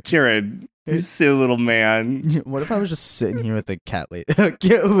 Jared, you silly little man. What if I was just sitting here with a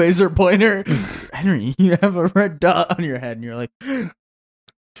laser pointer? Henry, you have a red dot on your head, and you're like, Have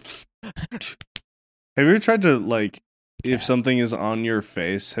you ever tried to, like, if something is on your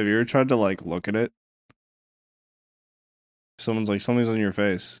face, have you ever tried to, like, look at it? Someone's like, something's on your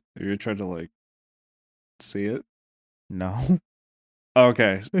face. Have you ever tried to, like, see it? no.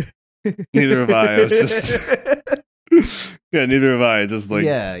 Okay. Neither have I. It was just... Yeah, neither have I. Just, like,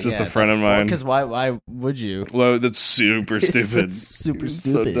 a friend of mine. Because why would you? Well, that's super stupid. It's super It's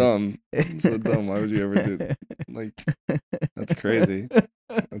stupid. So dumb. It's so dumb. Why would you ever do that? Like, that's crazy.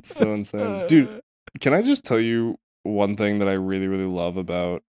 That's so insane. Dude, can I just tell you one thing that I really, really love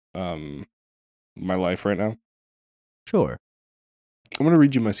about my life right now? Sure. I'm going to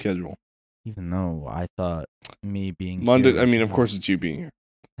read you my schedule. Even though I thought me being Monday, here I mean, of was- course it's you being here.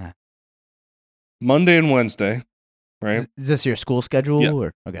 Ah. Monday and Wednesday, right? Is this your school schedule? Yeah.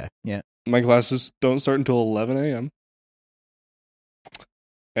 Or okay, yeah. My classes don't start until 11 a.m.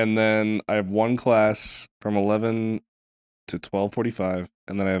 And then I have one class from 11 to 12:45,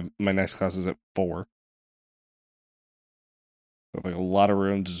 and then I have my next class is at 4. I have, like, a lot of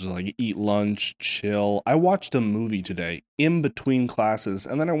room to just, like, eat lunch, chill. I watched a movie today in between classes,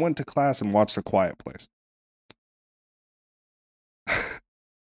 and then I went to class and watched A Quiet Place.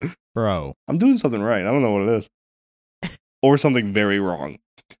 Bro. I'm doing something right. I don't know what it is. Or something very wrong.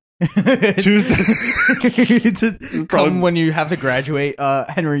 Tuesday. To Probably- come when you have to graduate,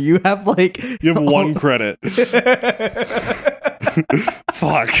 Henry, you have like You have one credit.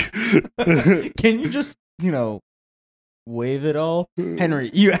 Fuck. Can you just, waive it all? Henry,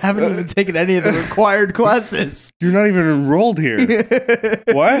 you haven't even taken any of the required classes. You're not even enrolled here.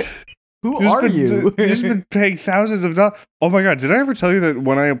 What? Who You've are been- you? You've just been paying thousands of dollars. Oh my god! Did I ever tell you that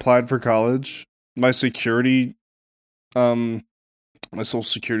when I applied for college, my security, my social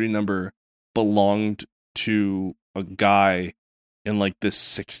security number belonged to a guy in like the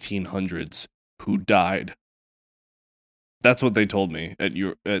 1600s who died. That's what they told me at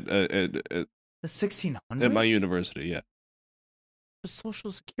The 1600s? at my university. Yeah. Social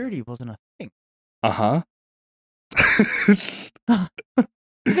Security wasn't a thing. Uh huh.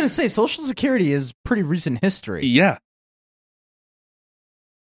 I'm gonna say Social Security is pretty recent history. Yeah.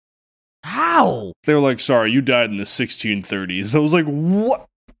 How? They were like, "Sorry, you died in the 1630s." I was like, "What?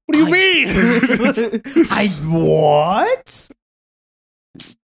 What do you mean?" What?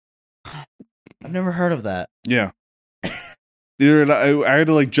 I've never heard of that. Yeah. Neither did I had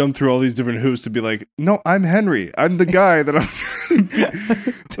to like jump through all these different hoops to be like, no, I'm Henry. I'm the guy that I'm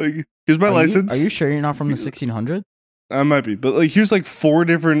like, here's my license. Are you sure you're not from the 1600s? I might be, but like, here's like 4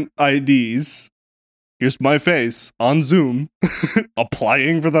 different IDs. Here's my face on Zoom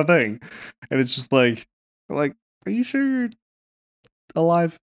applying for the thing. And it's just like, are you sure you're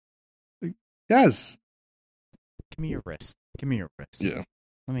alive? Like, yes. Give me your wrist. Give me your wrist. Yeah.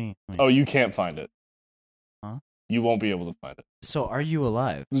 Let me Oh, see. you can't find it. Huh? You won't be able to find it. So are you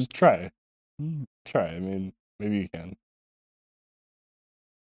alive? Just try. Mm. Try. I mean, maybe you can.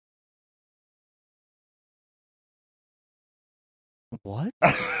 What?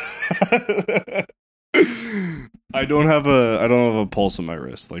 I don't have a pulse in my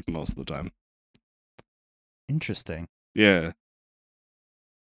wrist like most of the time. Interesting. Yeah.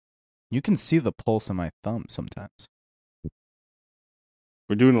 You can see the pulse in my thumb sometimes.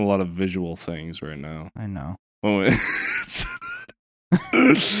 We're doing a lot of visual things right now. I know. Oh, wait.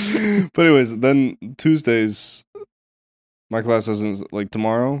 But anyways, then Tuesdays my class doesn't like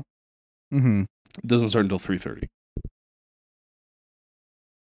tomorrow. Mm-hmm. It doesn't start until 3:30.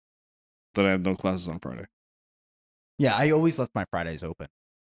 Then I have no classes on Friday. Yeah, I always left my Fridays open.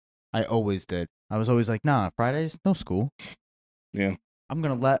 I always did. I was always like, nah, Fridays, no school. Yeah. I'm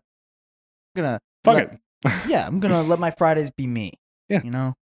gonna let Fuck it. Yeah, I'm gonna let my Fridays be me. Yeah. You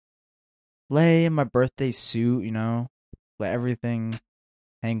know? Lay in my birthday suit, you know? Let everything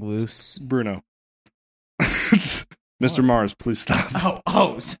hang loose. Bruno. Mr. Mars, please stop.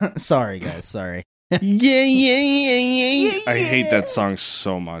 Sorry guys, sorry. Yeah. I hate that song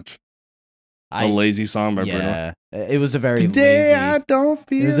so much. The Lazy Song by Bruno. Yeah. It was a very Today lazy. I don't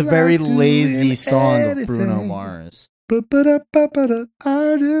feel It was a very like doing lazy song of Bruno anything. Mars. Have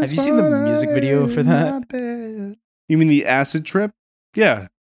you seen the music video for that? You mean the acid trip? Yeah,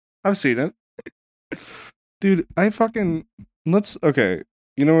 I've seen it. Dude, okay.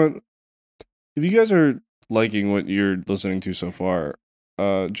 You know what? If you guys are liking what you're listening to so far,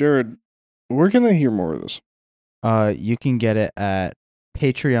 Jared, where can they hear more of this? You can get it at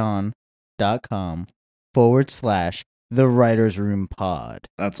patreon.com/The Writers Room Pod.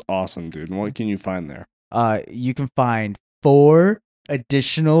 That's awesome, dude. And what can you find there? You can find 4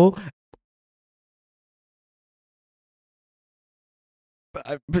 additional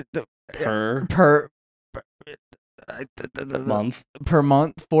per Month. per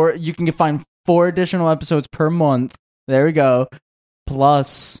month. You can find 4 additional episodes per month. There we go.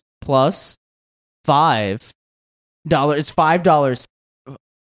 Plus $5. It's $5.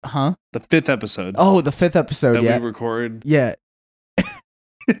 Huh? The 5th episode. Oh, the 5th episode. That Yeah. we record. Yeah.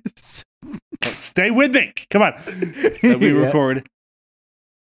 Stay with me. Come on. That we Yeah. record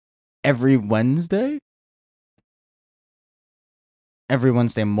Every Wednesday? Every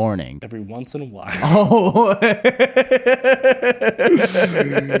Wednesday morning. every once in a while. Oh.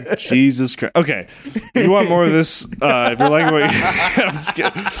 Jesus Christ. Okay. If you want more of this, if you're liking what I'm just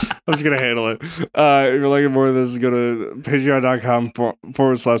gonna handle it. If you're liking more of this, go to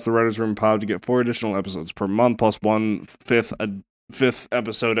patreon.com/The Writers Room Pod to get 4 additional episodes per month, plus 1/5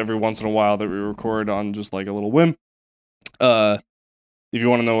 episode every once in a while that we record on just like a little whim. If you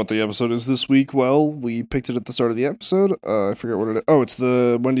want to know what the episode is this week, well, we picked it at the start of the episode. I forget what it is. Oh, it's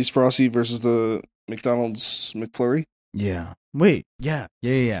the Wendy's Frosty versus the McDonald's McFlurry. Yeah. Wait. Yeah.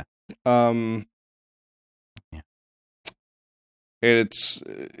 Yeah. And it's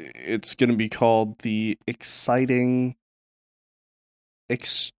gonna be called the Exciting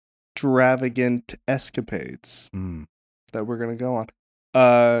Extravagant Escapades that we're gonna go on.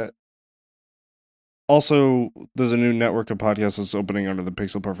 Also, there's a new network of podcasts that's opening under the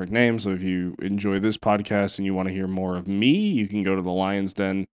Pixel Perfect name. So if you enjoy this podcast and you want to hear more of me, you can go to the Lion's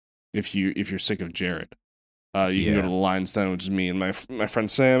Den. If you're sick of Jared, you can go to the Lion's Den, which is me and my friend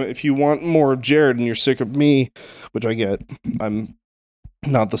Sam. If you want more of Jared and you're sick of me, which I get, I'm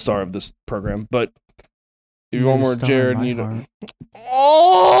not the star of this program, but if you want more of Jared, and you don't.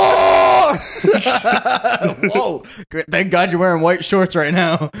 Oh! Whoa! Thank God you're wearing white shorts right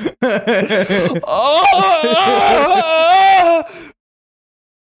now. Oh!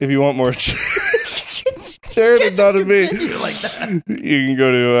 If you want more Jared and not of me, like that. you can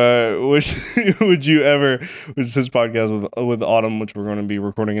go to Would You Ever, which is his podcast with Autumn, which we're going to be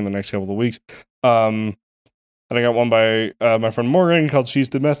recording in the next couple of weeks. And I got one by my friend Morgan called She's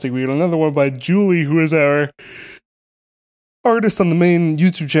Domestic. We got another one by Julie, who is our artist on the main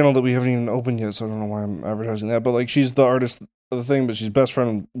YouTube channel that we haven't even opened yet, so I don't know why I'm advertising that. But like, she's the artist of the thing, but she's best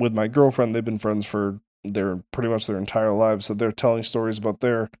friend with my girlfriend. They've been friends for pretty much their entire lives, so they're telling stories about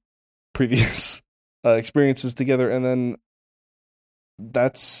their previous experiences together, and then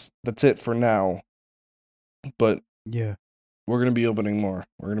that's it for now. But yeah, we're going to be opening more.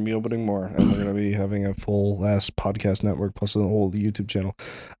 And we're going to be having a full ass podcast network plus a whole YouTube channel.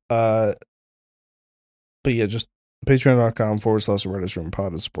 But yeah, just patreon.com/The Writers Room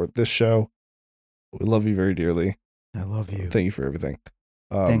Pod to support this show. We love you very dearly. I love you. Thank you for everything.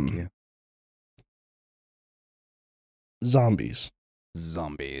 Thank you. Zombies. The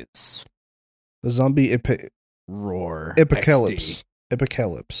zombie roar. apocalypse. XD.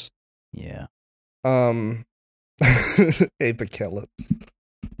 Apocalypse. Yeah. Apocalypse.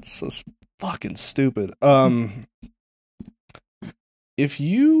 So fucking stupid. If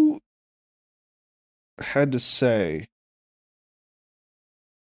you had to say,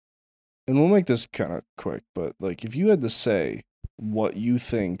 and we'll make this kind of quick, but like, if you had to say what you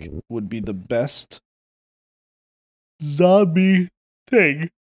think would be the best zombie thing,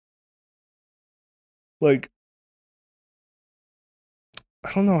 like,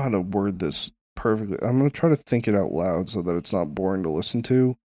 I don't know how to word this perfectly. I'm going to try to think it out loud so that it's not boring to listen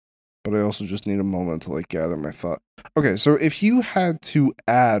to, but I also just need a moment to like gather my thought. Okay, so if you had to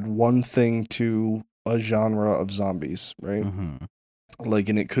add one thing to a genre of zombies, right? Mm-hmm. Like,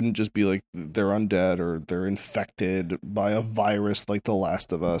 and it couldn't just be like they're undead or they're infected by a virus like The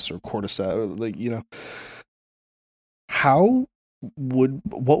Last of Us or Cordyceps, or like, you know,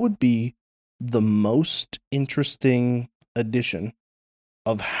 what would be the most interesting addition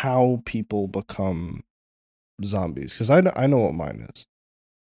of how people become zombies? Because I know what mine is,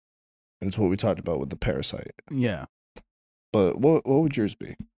 and it's what we talked about with the parasite. Yeah. But what would yours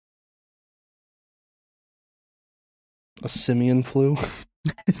be? A simian flu?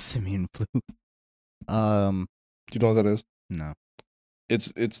 Simian flu. Do you know what that is? No.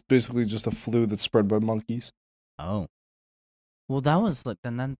 It's basically just a flu that's spread by monkeys. Oh. Well, that was like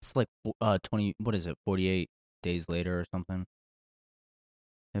then that's like 20. What is it? 48 days later or something.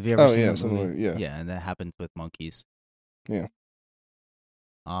 Have you ever Oh seen yeah, that something movie? like yeah, Yeah, and that happens with monkeys. yeah.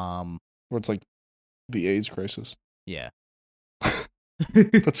 Um, Where it's like the AIDS crisis. yeah.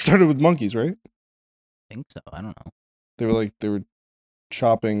 That started with monkeys, right? think so. I don't know. They were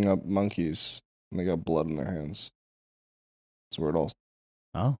chopping up monkeys and they got blood in their hands. That's where it all.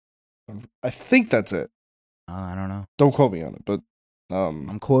 Oh, I think that's it. I don't know. Don't quote me on it, but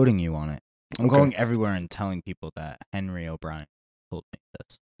I'm quoting you on it. I'm Okay. going everywhere and telling people that Henry O'Brien told me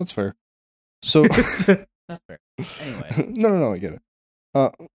this. that's fair. So That's fair. Anyway, no, I get it.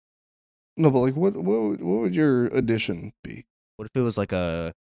 No, but like, what would your addition be? what if it was like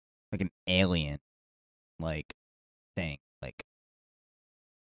an alien, like thing, like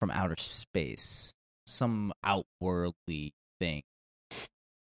from outer space, some outworldly thing,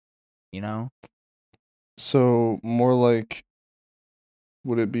 you know? So more like,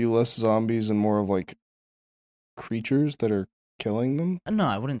 would it be less zombies and more of like creatures that are killing them? No,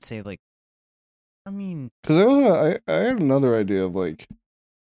 I wouldn't say like. I mean, Because I had another idea of like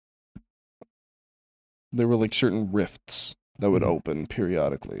there were like certain rifts that would open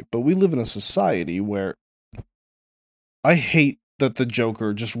periodically, but we live in a society where I hate that the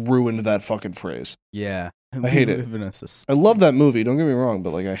Joker just ruined that fucking phrase. yeah, I hate it. I love that movie. Don't get me wrong,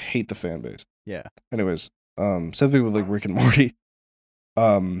 but like I hate the fan base. Yeah, Anyways, same thing with like Rick and Morty.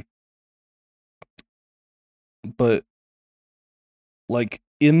 But like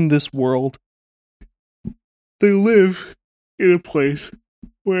in this world, they live in a place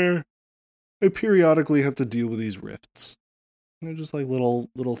where they periodically have to deal with these rifts. They're just like little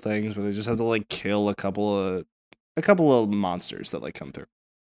things where they just have to like kill a couple of monsters that like come through.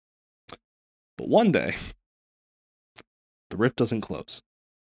 But one day, the rift doesn't close.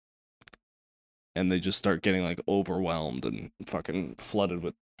 And they just start getting like overwhelmed and fucking flooded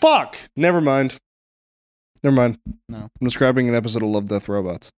with fuck. Never mind. No. I'm describing an episode of Love, Death,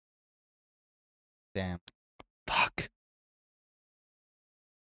 Robots. damn. Fuck.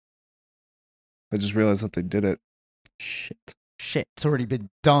 I just realized that they did it. Shit. It's already been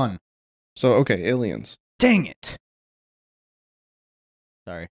done. So okay, aliens. Dang it.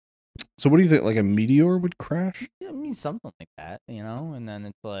 Sorry. So what do you think? Like a meteor would crash? Yeah, I mean, something like that, you know? And then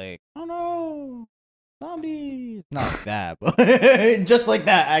it's like, oh no, zombies. Not like that, but just like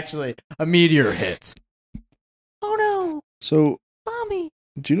that, actually. A meteor hits. Oh no, So zombie.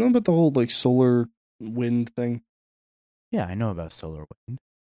 do you know about the whole like solar wind thing? Yeah, I know about solar wind.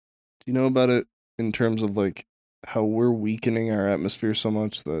 Do you know about it in terms of like how we're weakening our atmosphere so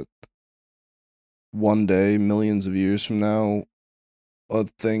much that one day, millions of years from now, a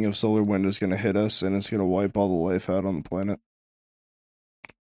thing of solar wind is going to hit us and it's going to wipe all the life out on the planet?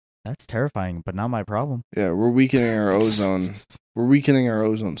 That's terrifying, but not my problem. Yeah, we're weakening our ozone. We're weakening our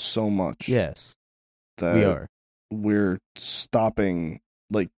ozone so much. Yes, that we are. We're stopping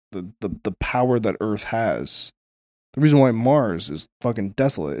like the power that Earth has. The reason why Mars is fucking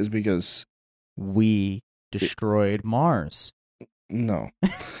desolate is because We destroyed Mars. no.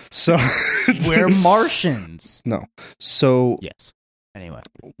 So We're Martians. no. So Yes. Anyway.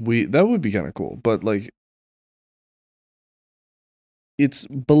 that would be kind of cool, but like it's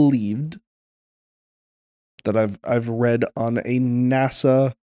believed that I've read on a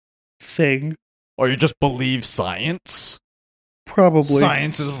NASA thing, Or you just believe science? probably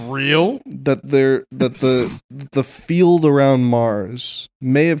Science is real? that the field around Mars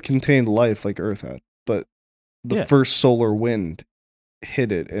may have contained life like Earth had, but the Yeah. first solar wind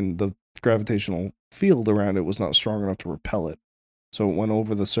hit it and the gravitational field around it was not strong enough to repel it. So it went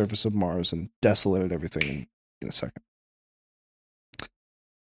over the surface of Mars and desolated everything in a second.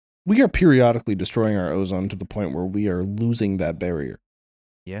 We are periodically destroying our ozone to the point where we are losing that barrier.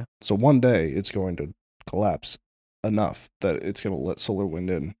 Yeah. So one day it's going to collapse enough that it's going to let solar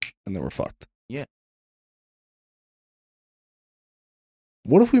wind in and then we're fucked. Yeah.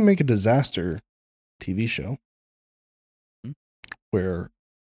 What if we make a disaster TV show Hmm? where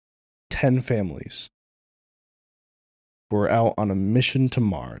 10 families were out on a mission to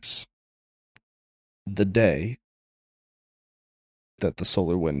Mars the day that the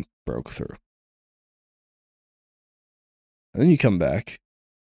solar wind broke through? And then you come back,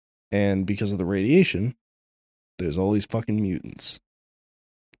 and because of the radiation, there's all these fucking mutants.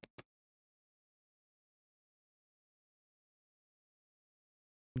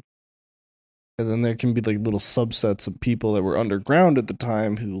 And then there can be like little subsets of people that were underground at the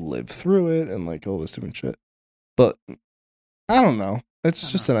time who lived through it and like all this different shit. But I don't know.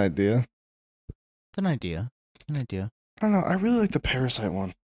 It's just an idea. It's an idea. An idea. I don't know. I really like the Parasite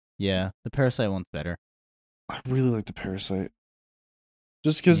one. Yeah, the Parasite one's better. I really like the Parasite.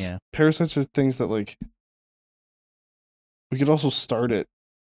 Just because Yeah. parasites are things that, like, we could also start at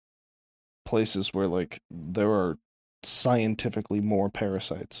places where, like, there are scientifically more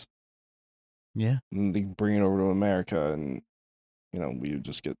parasites. Yeah. And they bring it over to America, and, you know, we would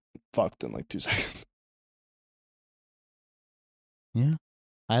just get fucked in, like, 2 seconds.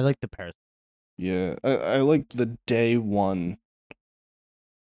 I like the parasite. Yeah, I like the day one,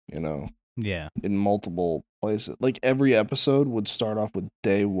 you know, Yeah. in multiple places. Like, every episode would start off with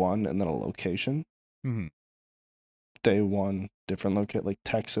day one and then a location. Mm-hmm. Day one, different location. Like,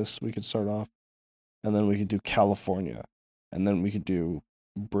 Texas, we could start off. And then we could do California. And then we could do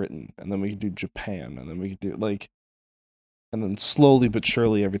Britain. And then we could do Japan. And then we could do, like... And then slowly but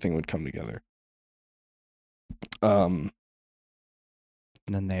surely everything would come together. And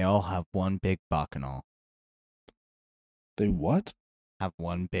then they all have one big bacchanal. They what? Have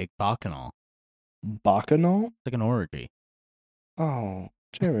one big bacchanal. Bacchanal? It's like an orgy. Oh,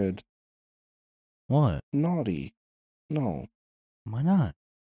 Jared. What? Naughty. No. Why not?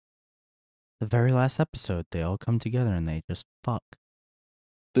 The very last episode, they all come together and they just fuck.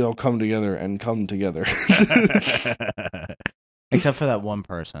 They all come together and come together. Except for that one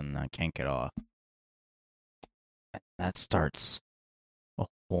person that can't get off. And that starts a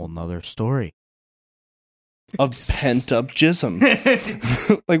whole nother story. Of pent-up jism.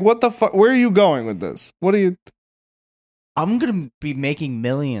 Like, what the fuck? Where are you going with this? What are you... I'm gonna be making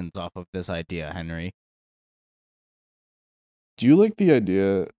millions off of this idea, Henry. Do you like the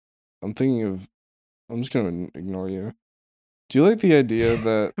idea... I'm thinking of... I'm just gonna ignore you. Do you like the idea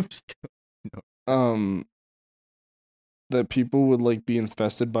that... that people would, like, be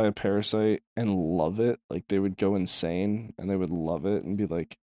infested by a parasite and love it? Like, they would go insane and they would love it and be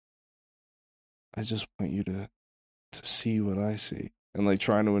like, I just want you to see what I see. And, like,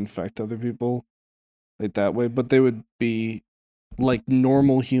 trying to infect other people like that way. But they would be like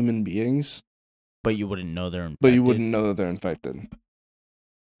normal human beings, But you wouldn't know they're infected. but you wouldn't know that they're infected.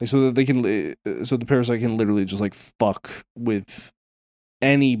 Like, so that they can, so the parasite can literally just, like, fuck with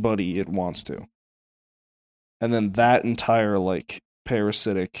anybody it wants to. And then that entire, like,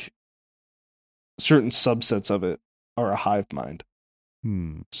 parasitic, certain subsets of it are a hive mind.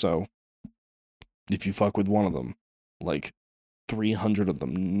 So, if you fuck with one of them, like, 300 of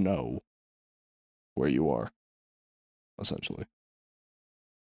them know where you are, essentially.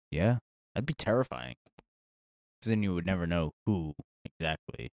 Yeah, that'd be terrifying. Because then you would never know who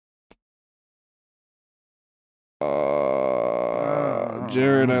exactly.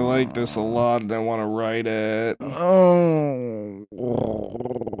 Jared, I like this a lot, and I want to write it. Oh.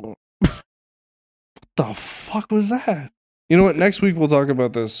 What the fuck was that? You know what? Next week we'll talk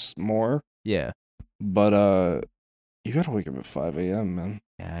about this more. Yeah. But you gotta wake up at 5 a.m., man.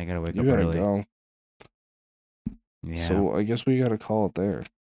 Yeah, I gotta wake You up gotta early. go. Yeah. So I guess we gotta call it there.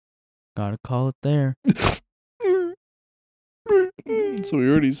 Gotta call it there. So we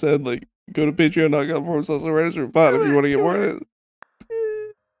already said, like, go to patreon.com/writersroompod if you want to get more of this.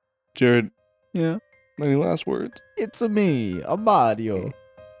 Jared, Yeah. any last words? It's me, a Mario.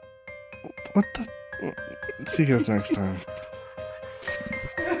 What the? See you guys next time.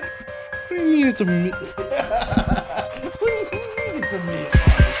 What do you mean it's a me? It's a me.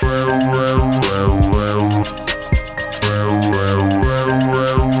 Well,